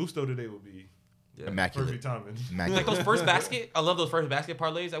 Hitting a Gusto today would be immaculate. Perfect timing. Like those first basket. I love those first basket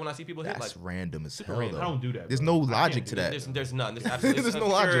parlays that when I see people hit. That's like, random as hell. I don't do that. There's no logic to that. There's none. There's absolutely there's no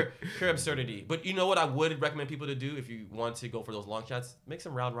logic. Pure absurdity. But you know what I would recommend people to do if you want to go for those long shots? Make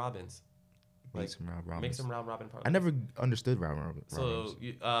some round robins. Make some round robin parlays. I never understood round robin. So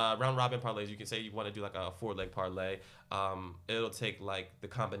round robin parlays, you can say you want to do like a 4-leg parlay. It'll take like the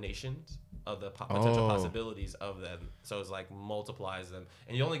combinations of the potential possibilities of them. So it's like multiplies them,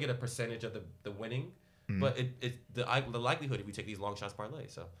 and you only get a percentage of the winning. But the likelihood if you take these long shots parlay.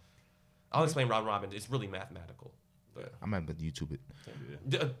 So I'll explain round robin. It's really mathematical. But I might YouTube it.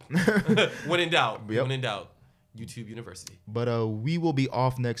 Yeah. When in doubt. Yep. When in doubt. YouTube University. But we will be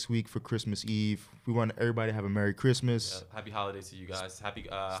off next week for Christmas Eve. We want everybody to have a Merry Christmas. Happy holidays to you guys. Happy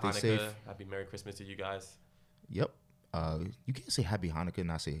Hanukkah. Safe. Happy Merry Christmas to you guys. Yep. You can't say Happy Hanukkah and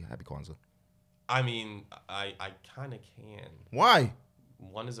not say Happy Kwanzaa. I mean, I kind of can. Why?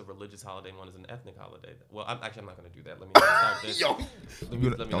 One is a religious holiday and one is an ethnic holiday. Well, I'm not going to do that. Let me start this.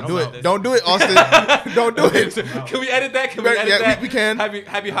 Don't do it. Don't do it, Austin. Don't do it. Can we edit that? Can we edit that? We can. Happy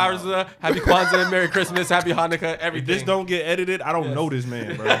Hanukkah, Happy Kwanzaa, Merry Christmas, Happy Hanukkah, everything. If this don't get edited, I don't know this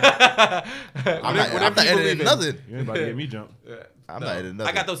man, bro. I'm not editing nothing. You ain't about to get me jumped. I'm not editing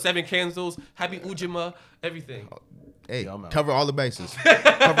nothing. I got those 7 candles, Happy Ujima, everything. Hey, cover all the bases.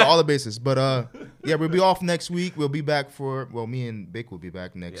 Cover all the bases. But yeah, we'll be off next week. We'll be back me and Bick will be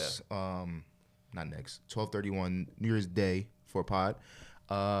back next. Not next. 12/31 New Year's Day for a pod.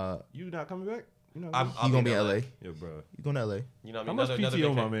 You not coming back? You gonna be in LA? Yeah, bro. You going to LA? You know, how much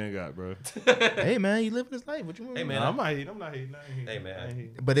PTO my man got, bro? Hey man, you living his life. What you mean? Hey man, I'm not hating. Hey man,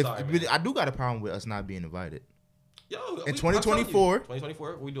 but I do got a problem with us not being invited. Yo, in 2024,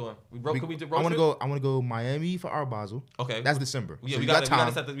 what we doing? I want to go Miami for our Basel. Okay, that's December. Yeah, so we got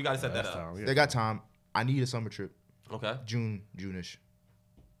time. We got to set that up. Time, yeah. They got time. I need a summer trip. Okay, June-ish.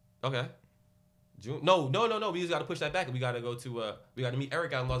 Okay, June. No. We just got to push that back. We got to go to. We got to meet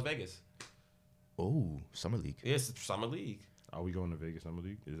Eric out in Las Vegas. Oh, summer league. Yes, summer league. Are we going to Vegas summer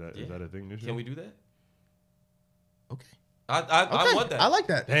league? Is that a thing this year? Can we do that? Okay. I want that. I like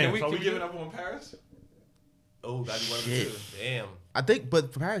that. Damn, Can so we we giving up on Paris? Oh, gotta be one of the two. Damn. I think,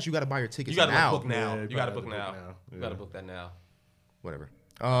 but for Paris, you got to buy your tickets You gotta now. book now. Yeah, you gotta book now. Yeah. You gotta book that now. Whatever.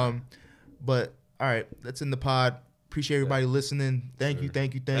 But all right, that's in the pod. Appreciate everybody listening. Thank you.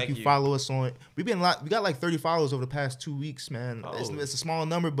 Follow us on. We got like 30 followers over the past 2 weeks, man. Oh. It's a small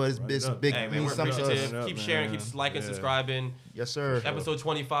number, but it's big. Hey, man, means we're something to us. appreciative. Keep sharing, keep liking, subscribing. Yes, sir. Episode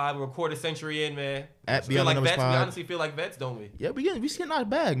 25. We're a quarter century in, man. At feel Beyond like the Numbers vets. We Pod. honestly feel like vets, don't we? Yeah, we hitting our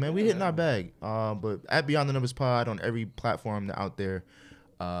bag, man. We hitting our bag. But at Beyond the Numbers Pod on every platform out there.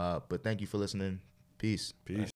 But thank you for listening. Peace.